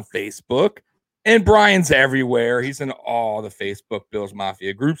find them on Facebook. And Brian's everywhere. He's in all the Facebook Bills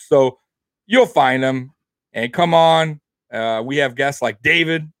Mafia groups. So you'll find him. And come on. We have guests like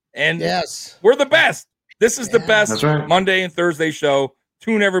David. And yes, we're the best. This is the best Monday and Thursday show.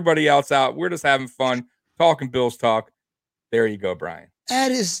 Tune everybody else out. We're just having fun, talking Bills talk. There you go, Brian. That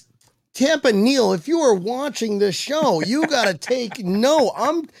is Tampa Neal. If you are watching this show, you got to take note.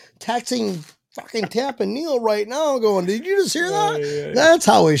 I'm texting fucking Tampa Neal right now going, did you just hear that? Yeah. That's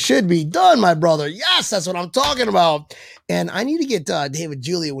how it should be done, my brother. Yes, that's what I'm talking about. And I need to get David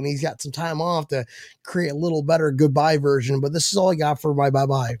Julia when he's got some time off to create a little better goodbye version. But this is all I got for my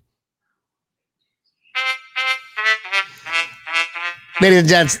bye-bye. Ladies and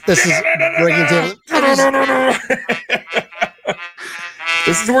gents, this is Breaking Tables.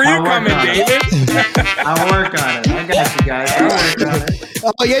 This is where you come in, David. I'll work on it. I got you guys. I'll work on it.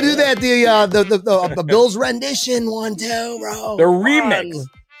 Oh, yeah, do that. The Bills rendition one too, bro. The remix.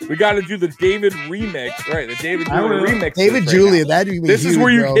 We got to do the David remix, right? The David Julia remix. David Julia, that'd be this huge, is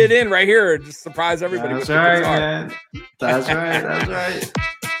where you bro. hit in right here and just surprise everybody. That's right, man. That's right. That's right.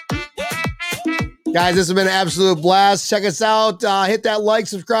 Guys, this has been an absolute blast. Check us out. Hit that like,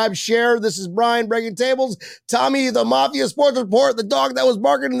 subscribe, share. This is Brian Breaking Tables, Tommy, the Mafia Sports Report, the dog that was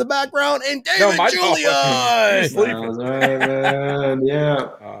barking in the background, and David Julia. That's right, man. Yeah.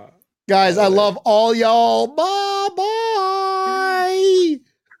 Guys, I love all y'all. Bye-bye.